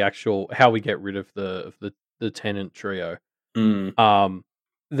of how we get rid of the tenant trio. mm, Um,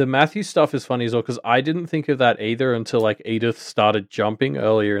 the Matthew stuff is funny as well because I didn't think of that either until like Edith started jumping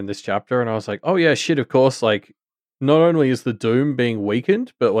earlier in this chapter, and I was like, oh yeah, shit, of course. Like, not only is the doom being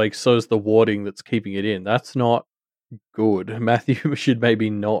weakened, but like so is the warding that's keeping it in. That's not good. Matthew should maybe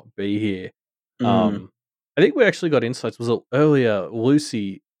not be here. mm, Um, I think we actually got insights. Was it earlier?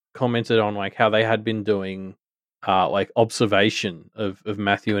 Lucy commented on like how they had been doing like observation of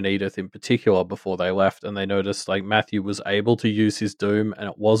Matthew and Edith in particular before they left, and they noticed like Matthew was able to use his doom, and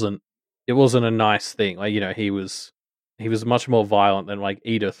it wasn't a nice thing. Like he was much more violent than like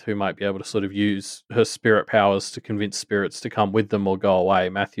Edith, who might be able to sort of use her spirit powers to convince spirits to come with them or go away.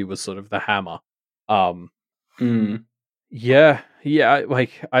 Matthew was sort of the hammer. Um, mm. yeah, yeah.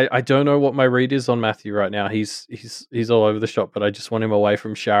 Like I don't know what my read is on Matthew right now. He's all over the shop, but I just want him away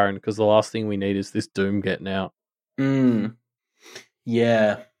from Sharon because the last thing we need is this doom getting out. Mm.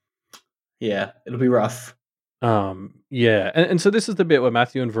 Yeah, yeah, it'll be rough. Yeah, and so this is the bit where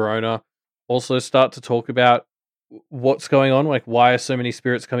Matthew and Verona also start to talk about what's going on. Like, why are so many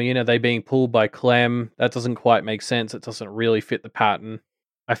spirits coming in? Are they being pulled by Clem? That doesn't quite make sense. It doesn't really fit the pattern.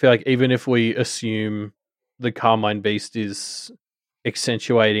 I feel like even if we assume the Carmine Beast is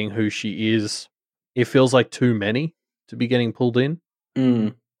accentuating who she is, it feels like too many to be getting pulled in.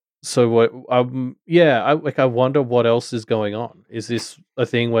 Mm. So what? Yeah, I wonder what else is going on. Is this a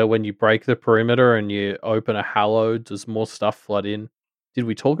thing where when you break the perimeter and you open a hallow, does more stuff flood in? Did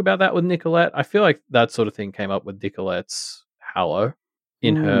we talk about that with Nicolette? I feel like that sort of thing came up with Nicolette's hallow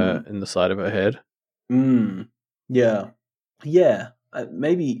Mm. in the side of her head. Mm. Yeah. Yeah.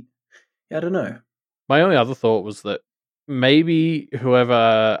 Maybe. Yeah, I don't know. My only other thought was that maybe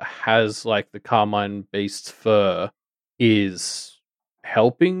whoever has like the Carmine Beast's fur is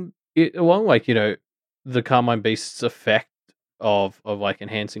helping it along. Like, the Carmine Beast's effect of like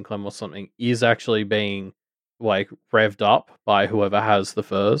enhancing Clem or something is actually being like revved up by whoever has the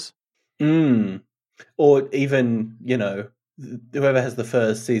furs. Mm. Or even, whoever has the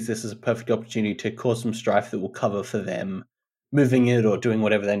furs sees this as a perfect opportunity to cause some strife that will cover for them moving it or doing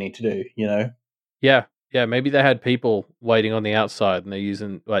whatever they need to do. Yeah, yeah. Maybe they had people waiting on the outside, and they're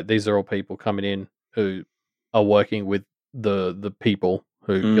using like these are all people coming in who are working with the people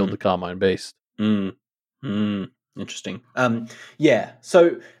who killed Mm. the Carmine Beast. Mm. Mm. Interesting. Yeah.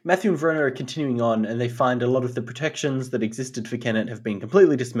 So Matthew and Verona are continuing on, and they find a lot of the protections that existed for Kennett have been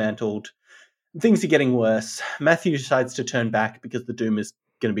completely dismantled. Things are getting worse. Matthew decides to turn back because the doom is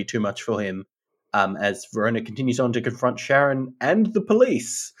going to be too much for him. As Verona continues on to confront Sharon and the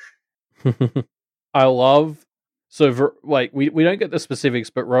police. I love like we don't get the specifics,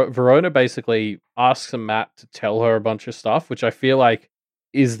 but Verona basically asks Matt to tell her a bunch of stuff, which I feel like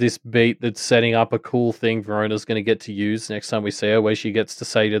is this beat that's setting up a cool thing Verona's going to get to use next time we see her, where she gets to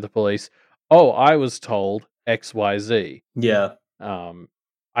say to the police, "Oh, I was told X, Y, Z." Yeah. Um,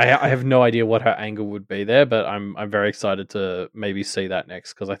 I have no idea what her angle would be there, but I'm very excited to maybe see that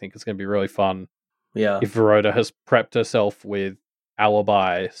next because I think it's going to be really fun Yeah. if Verona has prepped herself with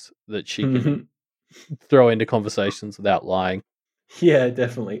alibis that she can throw into conversations without lying. Yeah,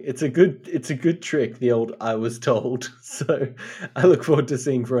 definitely. It's a good trick, the old I was told. So I look forward to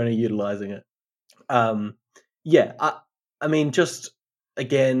seeing Verona utilizing it. Um yeah, I mean just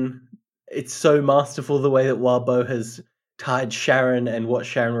again, it's so masterful the way that Warbo has tied Sharon and what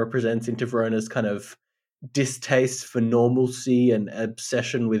Sharon represents into Verona's kind of distaste for normalcy and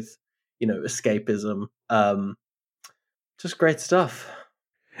obsession with, escapism. Just great stuff.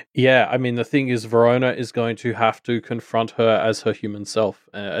 Yeah, I mean, the thing is, Verona is going to have to confront her as her human self.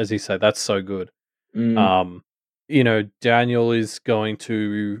 As you say, that's so good. Mm. Um, Daniel is going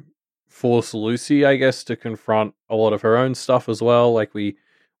to force Lucy, I guess, to confront a lot of her own stuff as well. Like we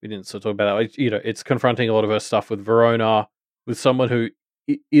didn't sort of talk about that. Like, it's confronting a lot of her stuff with Verona, with someone who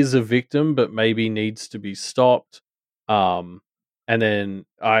is a victim but maybe needs to be stopped. Um, and then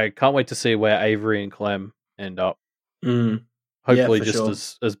I can't wait to see where Avery and Clem end up. Mm. Yeah, Hopefully, for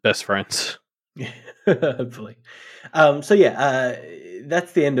just sure. as best friends. Hopefully. So yeah,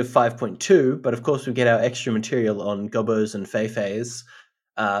 that's the end of 5.2, but of course we get our extra material on Gobos and Feifeis,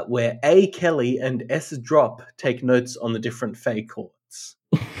 where A. Kelly and S. Drop take notes on the different Fey courts.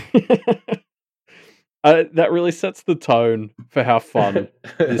 That really sets the tone for how fun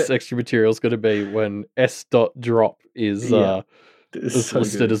this extra material is going to be when S. Drop Yeah, it's is so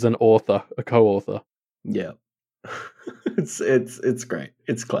listed good. as an author, a co-author. Yeah. It's great.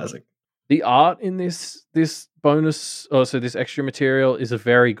 It's classic. The art in this bonus, so this extra material is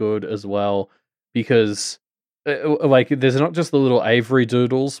very good as well because, like, there's not just the little Avery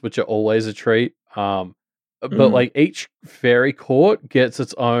doodles, which are always a treat. But Mm. like each fairy court gets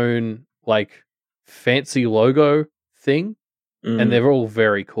its own like fancy logo thing, and Mm. they're all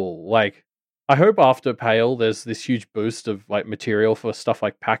very cool. Like, I hope after Pale, there's this huge boost of like material for stuff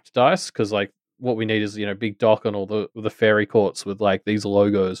like packed dice, because like what we need is big dock on all the fairy courts with like these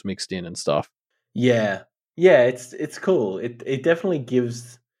logos mixed in and stuff. Yeah. Yeah, it's cool. It definitely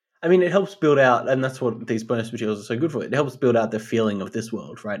gives, I mean, it helps build out, and that's what these bonus materials are so good for. It helps build out the feeling of this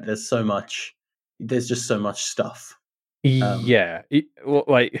world, right? There's just so much stuff. Um Yeah,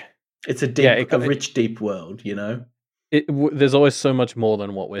 like it's a yeah, deep, a rich, deep world. there's always so much more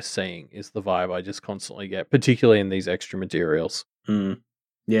than what we're seeing. Is the vibe I just constantly get, particularly in these extra materials. Mm.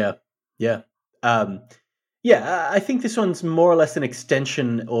 Yeah. Yeah. Um yeah, I think this one's more or less an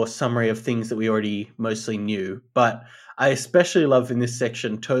extension or summary of things that we already mostly knew, but I especially love in this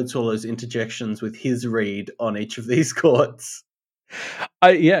section Toad Swallow's interjections with his read on each of these courts.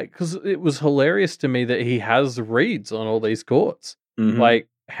 Yeah, because it was hilarious to me that he has reads on all these courts. Mm-hmm. Like,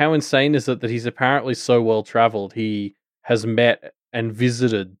 how insane is it that he's apparently so well traveled? He has met and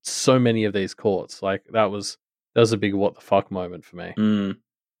visited so many of these courts. Like that was a big what the fuck moment for me.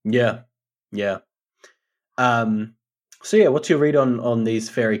 Yeah, yeah. So yeah, what's your read on these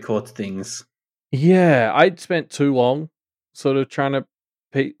fairy court things? Yeah, I'd spent too long sort of trying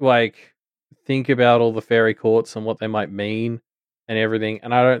to like think about all the fairy courts and what they might mean and everything,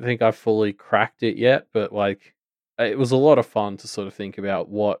 and I don't think I've fully cracked it yet. But like, it was a lot of fun to sort of think about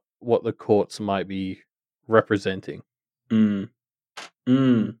what the courts might be representing. Mm,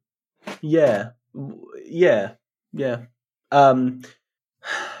 mm, yeah, yeah, yeah. Um,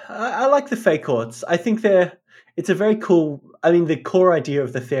 I like the fey courts. I think it's a very cool. I mean, the core idea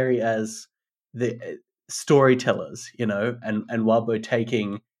of the fairy as the storytellers, and Wabo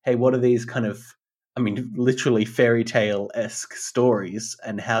taking, hey, what are these kind of, I mean, literally fairy tale esque stories,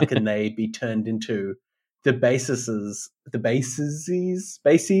 and how can they be turned into the bases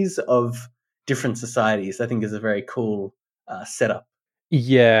of different societies? I think is a very cool setup.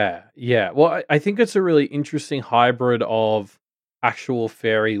 Yeah, yeah. Well, I think it's a really interesting hybrid of actual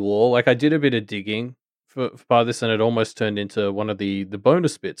fairy lore. Like, I did a bit of digging for this, and it almost turned into one of the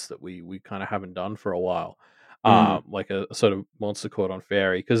bonus bits that we kind of haven't done for a while. Mm, Like a sort of monster court on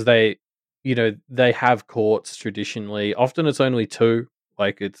fairy, because they have courts traditionally. Often it's only two.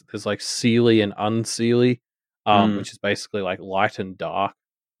 Like there's like Seelie and Unseelie, mm, which is basically like light and dark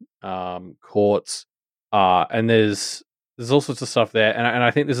courts. And there's all sorts of stuff there, and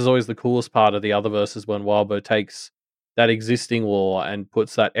I think this is always the coolest part of the other verses when Wildbow takes that existing lore and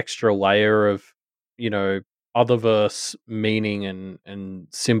puts that extra layer of you know other verse meaning and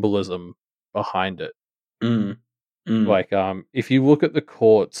symbolism behind it. mm, mm, Like if you look at the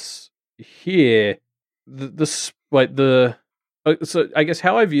courts here, like the so I guess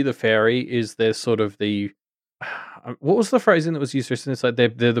how I view the fairy is they're sort of the what was the phrasing that was used recently? It's like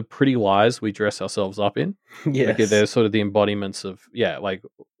they're the pretty lies we dress ourselves up in. Like yes. they're sort of the embodiments of like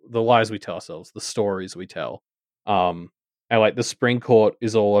the lies we tell ourselves, the stories we tell. And like the spring court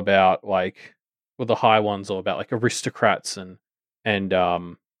is all about like well the high one's all about like aristocrats and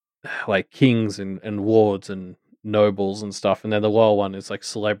like kings and lords and nobles and stuff, and then the lower one is like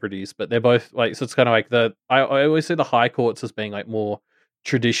celebrities. But they're both like so it's kind of like I always see the high courts as being like more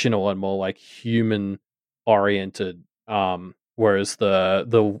traditional and more like human oriented, whereas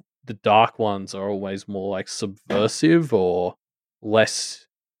the dark ones are always more like subversive or less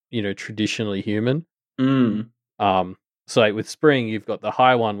traditionally human. Mm, um so like with spring you've got the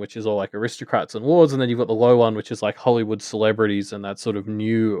high one which is all like aristocrats and lords, and then you've got the low one which is like Hollywood celebrities and that sort of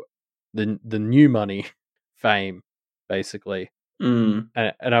the new money fame basically. mm,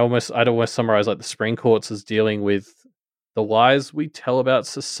 And I'd almost summarize like the spring courts as dealing with the lies we tell about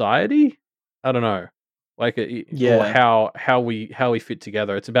society. I don't know, like or yeah. how we fit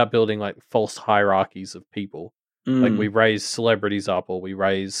together. It's about building like false hierarchies of people. Like we Mm, raise celebrities up, or we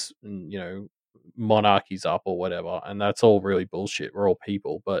raise monarchies up, or whatever, and that's all really bullshit. We're all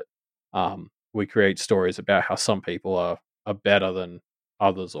people, but we create stories about how some people are better than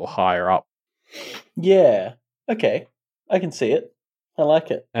others or higher up. yeah. Okay. I can see it. I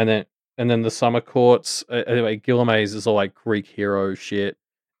like it. And then the summer courts, anyway, Gilamaze is all like Greek hero shit,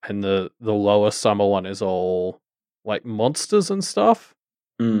 and the lower summer one is all like monsters and stuff.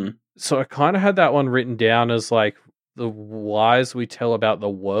 Mm, So I kind of had that one written down as like the lies we tell about the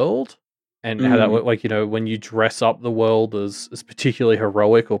world, and how that mm, like when you dress up the world as particularly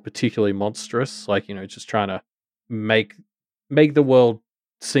heroic or particularly monstrous, like just trying to make make the world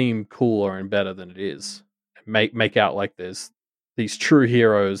seem cooler and better than it is. Make out like there's these true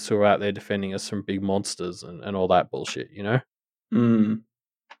heroes who are out there defending us from big monsters and all that bullshit. mm.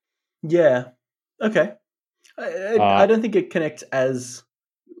 Yeah. Okay. I Uh don't think it connects as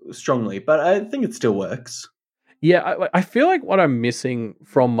strongly, but I think it still works. Yeah, I feel like what I'm missing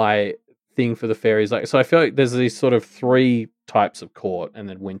from my thing for the fairies, like, so I feel like there's these sort of three types of court, and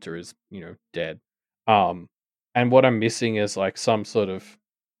then winter is, dead. Um, and what I'm missing is like some sort of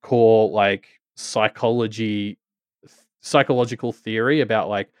core, like psychological theory about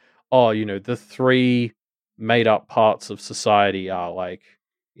like, oh, the three made up parts of society are like,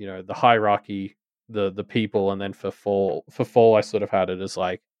 the hierarchy, the people, and then for fall, I sort of had it as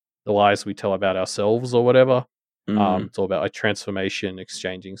like the lies we tell about ourselves or whatever. Mm, It's all about like transformation,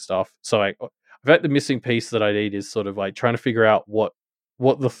 exchanging stuff. So like, I bet the missing piece that I need is sort of like trying to figure out what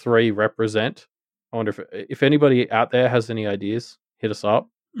the three represent. I wonder if anybody out there has any ideas, hit us up.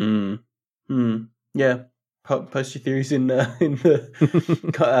 mm, mm. Yeah. Post your theories in the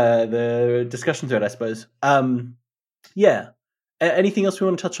discussion thread, I suppose. Yeah. Anything else we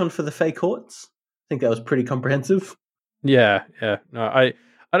want to touch on for the fake courts? I think that was pretty comprehensive. Yeah, yeah. No,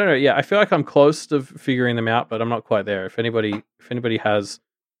 I don't know. Yeah, I feel like I'm close to figuring them out, but I'm not quite there. If anybody has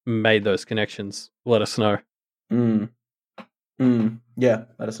made those connections, let us know. Yeah,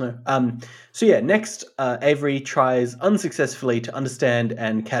 let us know. So yeah, next, Avery tries unsuccessfully to understand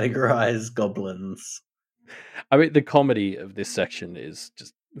and categorize goblins. I mean, the comedy of this section is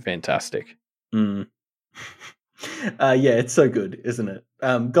just fantastic. Yeah, it's so good, isn't it?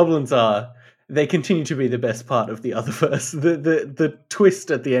 Goblins they continue to be the best part of the other verse. The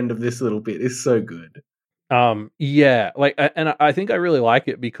twist at the end of this little bit is so good. Yeah, and I think I really like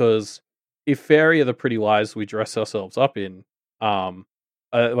it because if fairy are the pretty lies we dress ourselves up in, um,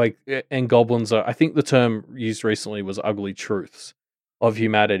 and goblins are, I think the term used recently was ugly truths of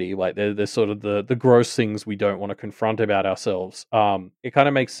humanity. Like they're sort of the gross things we don't want to confront about ourselves. It kind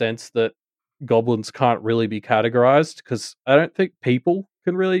of makes sense that goblins can't really be categorized because I don't think people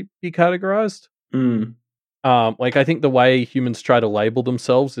can really be categorized. Mm. I think the way humans try to label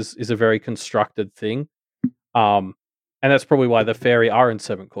themselves is a very constructed thing. And that's probably why the fairy are in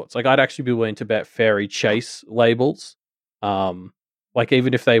seven courts. Like, I'd actually be willing to bet fairy chase labels.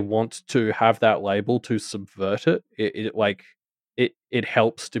 Even if they want to have that label to subvert it, it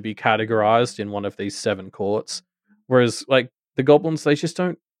helps to be categorized in one of these seven courts. Whereas, like, the goblins, they just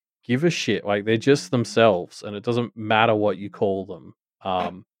don't give a shit. Like, they're just themselves, and it doesn't matter what you call them.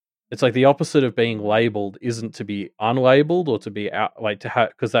 It's like the opposite of being labeled isn't to be unlabeled or to be out, like, to have,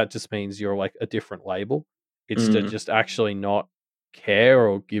 because that just means you're like a different label. It's to just actually not care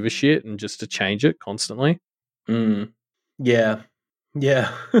or give a shit and just to change it constantly. Yeah.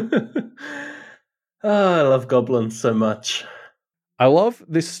 Yeah. I love goblins so much. I love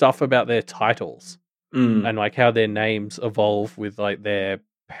this stuff about their titles Mm. and like how their names evolve with like their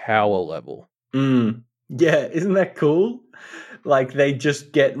power level. Yeah, isn't that cool? Like they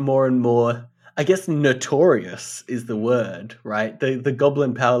just get more and more, I guess notorious is the word, right? The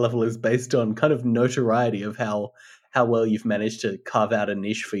goblin power level is based on kind of notoriety of how well you've managed to carve out a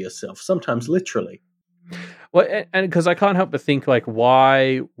niche for yourself, sometimes literally. Well, and because I can't help but think, like,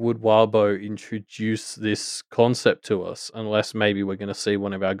 why would Wildbow introduce this concept to us unless maybe we're going to see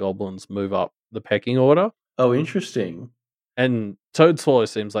one of our goblins move up the pecking order? Oh, interesting. And Toad Swallow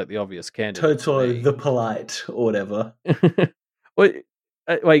seems like the obvious candidate to Toto me. the polite or whatever. Well,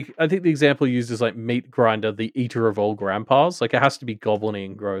 I think the example used is like Meat Grinder, the eater of all grandpas. Like, it has to be goblin-y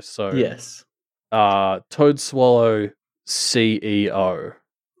and gross. So, Yes. Toad Swallow CEO.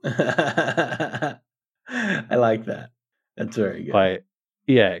 I like that. That's very good. Like,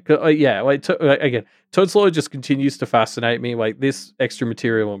 yeah, yeah. Again, Toad Swallow just continues to fascinate me. Like, this extra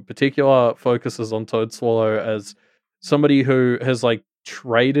material in particular focuses on Toad Swallow as somebody who has like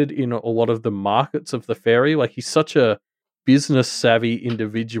traded in a lot of the markets of the fairy. Like, he's such a business savvy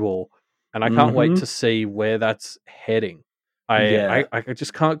individual, and I can't wait to see where that's heading. Yeah. I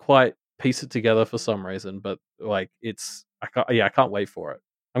just can't quite piece it together for some reason, but like I can't wait for it.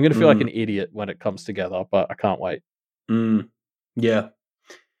 I'm gonna feel like an idiot when it comes together, but I can't wait. Yeah.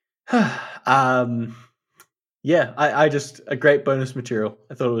 Yeah, I just a great bonus material.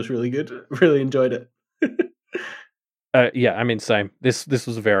 I thought it was really good. Really enjoyed it. Yeah, I mean, same. This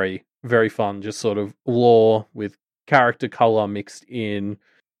was very, very fun. Just sort of lore with character color mixed in.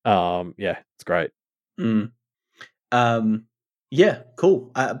 Yeah, it's great. Yeah,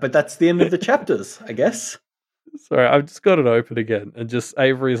 cool. But that's the end of the chapters, I guess. Sorry, I've just got it open again, and just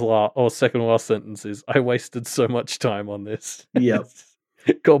Avery's second last sentence is, "I wasted so much time on this." Yep.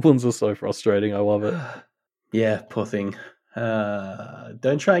 Goblins are so frustrating. I love it. Yeah, poor thing.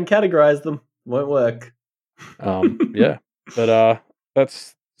 Don't try and categorize them. Won't work. Yeah, but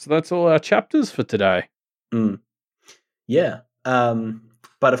that's all our chapters for today. Yeah.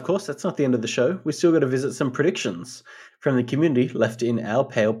 But of course, that's not the end of the show. We still got to visit some predictions from the community left in our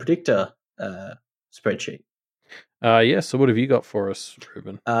Pale Predictor spreadsheet. Yeah, so what have you got for us,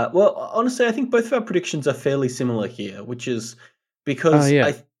 Ruben? Well, honestly, I think both of our predictions are fairly similar here, which is because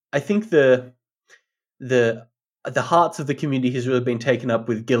I think the hearts of the community has really been taken up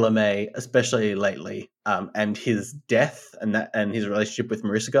with Guillerme, especially lately, and his death and his relationship with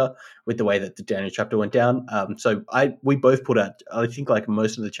Marissa, with the way that the Daniel chapter went down. So we both put out, I think, like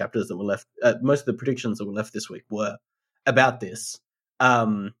most of the chapters that were left, most of the predictions that were left this week were about this.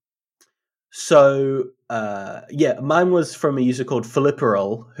 Mine was from a user called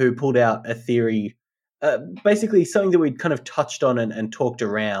Filipperol, who pulled out a theory, basically something that we'd kind of touched on and talked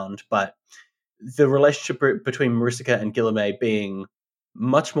around, but the relationship between Marissa and Guillerme being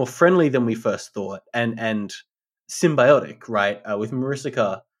much more friendly than we first thought, and symbiotic, right? With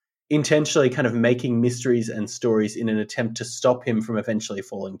Marissa intentionally kind of making mysteries and stories in an attempt to stop him from eventually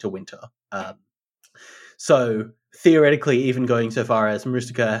falling to winter. So theoretically even going so far as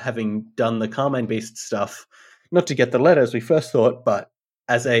Marusika having done the Carmine Beast stuff, not to get the letter as we first thought, but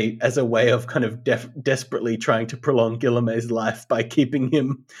as a way of kind of desperately trying to prolong Guillemets' life by keeping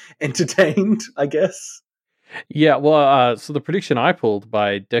him entertained, I guess. Yeah, well, so the prediction I pulled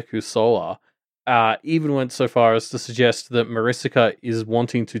by Deku Solar even went so far as to suggest that Marisica is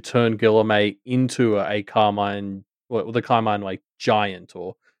wanting to turn Guillemot into a Carmine, well, the Carmine like giant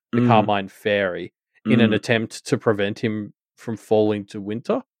or the Mm, Carmine fairy in an mm, attempt to prevent him from falling to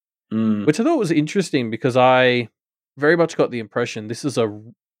winter, mm. which I thought was interesting because I very much got the impression this is a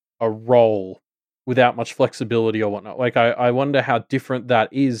role without much flexibility or whatnot. Like I wonder how different that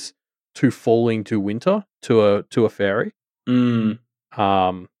is to falling to winter to a fairy. Mm,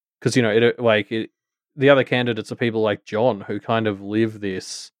 Because the other candidates are people like John who kind of live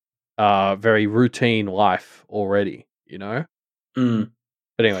this very routine life already, you know. mm.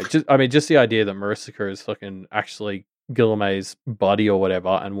 But anyway, just the idea that Marisica is fucking actually Guillemets' buddy or whatever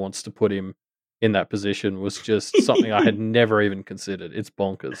and wants to put him in that position was just something I had never even considered. It's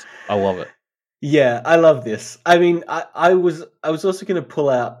bonkers. I love it. Yeah, I love this. I mean, I was also going to pull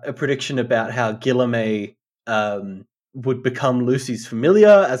out a prediction about how Guillaume would become Lucy's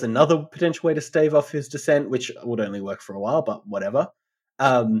familiar as another potential way to stave off his descent, which would only work for a while, but whatever.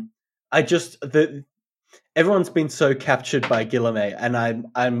 I just everyone's been so captured by Guillaume, and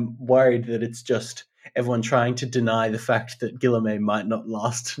I'm worried that it's just everyone trying to deny the fact that Guillaume might not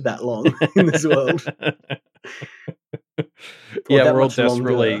last that long in this world, or Yeah, that we're all much longer,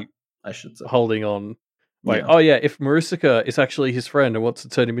 desperately I should say. holding on. Like, Yeah. oh yeah, if Marusika is actually his friend and wants to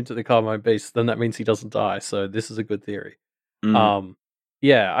turn him into the Carmine Beast, then that means he doesn't die. So this is a good theory. Mm. Um,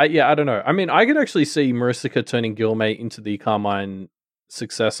 I don't know. I mean, I could actually see Marusika turning Guillemot into the Carmine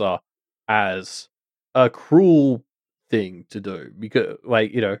successor as a cruel thing to do because,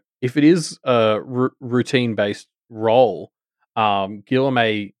 like, if it is a routine based role,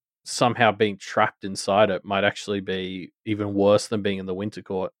 Guillemot somehow being trapped inside it might actually be even worse than being in the Winter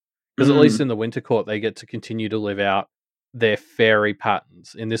Court. Because at least Mm. in the Winter Court, they get to continue to live out their fairy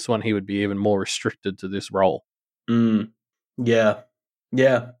patterns. In this one, he would be even more restricted to this role. Mm. Yeah.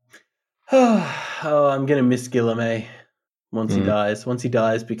 Yeah. Oh, I'm gonna miss Guillaume once he Mm. dies. Once he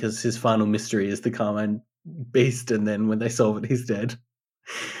dies, because his final mystery is the Carmine Beast, and then when they solve it, he's dead.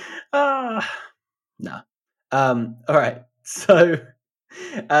 Ah, nah. All right. So,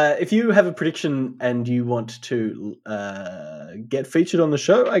 if you have a prediction and you want to get featured on the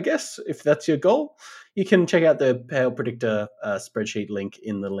show, I guess if that's your goal, you can check out the Pale Predictor spreadsheet link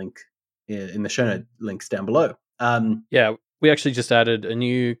in the show note links down below. Yeah, we actually just added a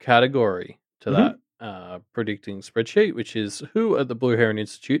new category to that Mhm. predicting spreadsheet, which is who at the Blue Heron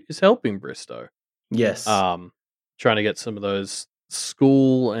Institute is helping Bristow. Yes. Um, Trying to get some of those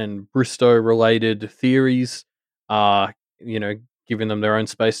school and Bristow related theories, uh, giving them their own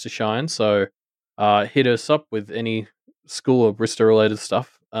space to shine. So hit us up with any school or Bristow related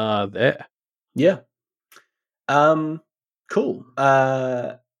stuff there. Yeah. Cool.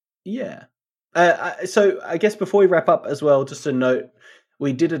 Yeah. So I guess before we wrap up as well, just a note,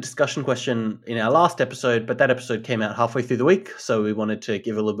 we did a discussion question in our last episode, but that episode came out halfway through the week, so we wanted to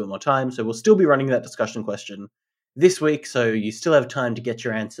give a little bit more time. So we'll still be running that discussion question this week, so you still have time to get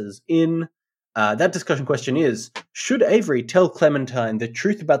your answers in. That discussion question is, should Avery tell Clementine the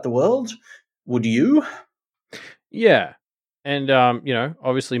truth about the world? Would you? Yeah. And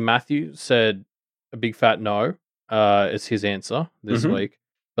obviously Matthew said a big fat no, is his answer this Mm-hmm. week.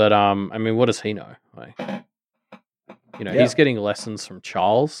 But I mean, what does he know? Like, he's Yeah. getting lessons from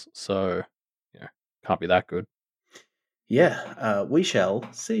Charles, so can't be that good. Yeah, we shall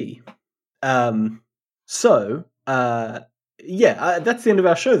see. Um, so, yeah, that's the end of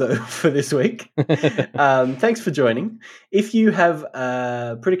our show, though, for this week. Thanks for joining. If you have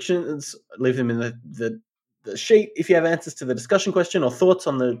predictions, leave them in the sheet. If you have answers to the discussion question or thoughts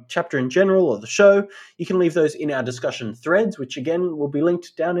on the chapter in general or the show, you can leave those in our discussion threads, which, again, will be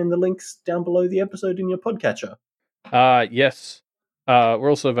linked down in the links down below the episode in your podcatcher. Yes. We're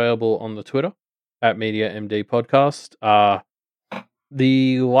also available on the Twitter at Media MD Podcast.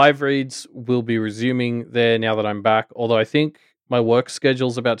 The live reads will be resuming there now that I'm back, although I think my work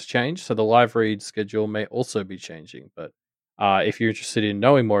schedule's about to change, so the live read schedule may also be changing. But if you're interested in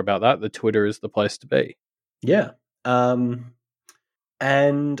knowing more about that, the Twitter is the place to be. Yeah.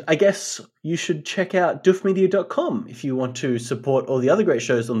 And I guess you should check out doofmedia.com if you want to support all the other great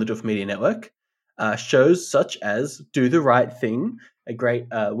shows on the Doof Media Network. Shows such as Do the Right Thing, a great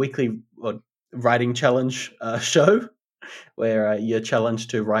weekly writing challenge show where you're challenged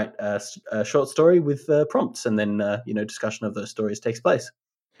to write a short story with prompts, and then discussion of those stories takes place.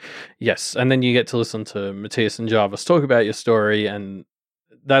 Yes, and then you get to listen to Matthias and Jarvis talk about your story, and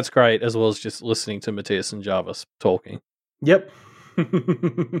that's great, as well as just listening to Matthias and Jarvis talking. Yep.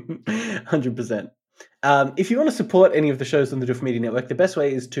 100%. If you want to support any of the shows on the Duff Media Network, the best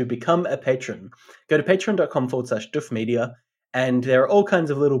way is to become a patron. Go to patreon.com/Duff Media, and there are all kinds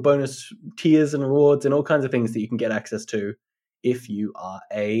of little bonus tiers and rewards and all kinds of things that you can get access to if you are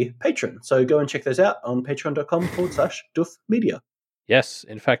a patron. So go and check those out on patreon.com/Duff Media. Yes,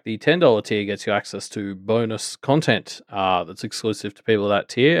 in fact, the $10 tier gets you access to bonus content that's exclusive to people of that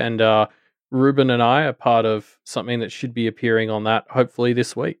tier, and Ruben and I are part of something that should be appearing on that hopefully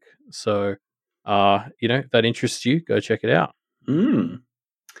this week. So, if that interests you, go check it out.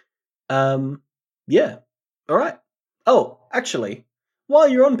 Yeah. All right. Oh, actually, while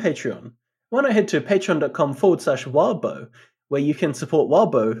you're on Patreon, why not head to patreon.com/Wildbow, where you can support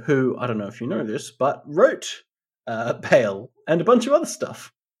Wildbow, who, I don't know if you know this, but wrote Pale and a bunch of other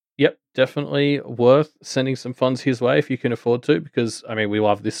stuff. Yep, definitely worth sending some funds his way if you can afford to, because, I mean, we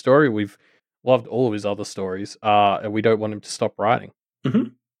love this story. We've loved all of his other stories, and we don't want him to stop writing.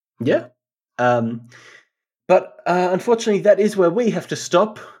 Mm-hmm. Yeah. But unfortunately, that is where we have to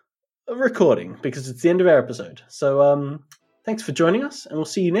stop recording because it's the end of our episode. So thanks for joining us, and we'll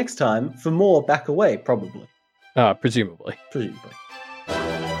see you next time for more Back Away, probably. Presumably. Presumably.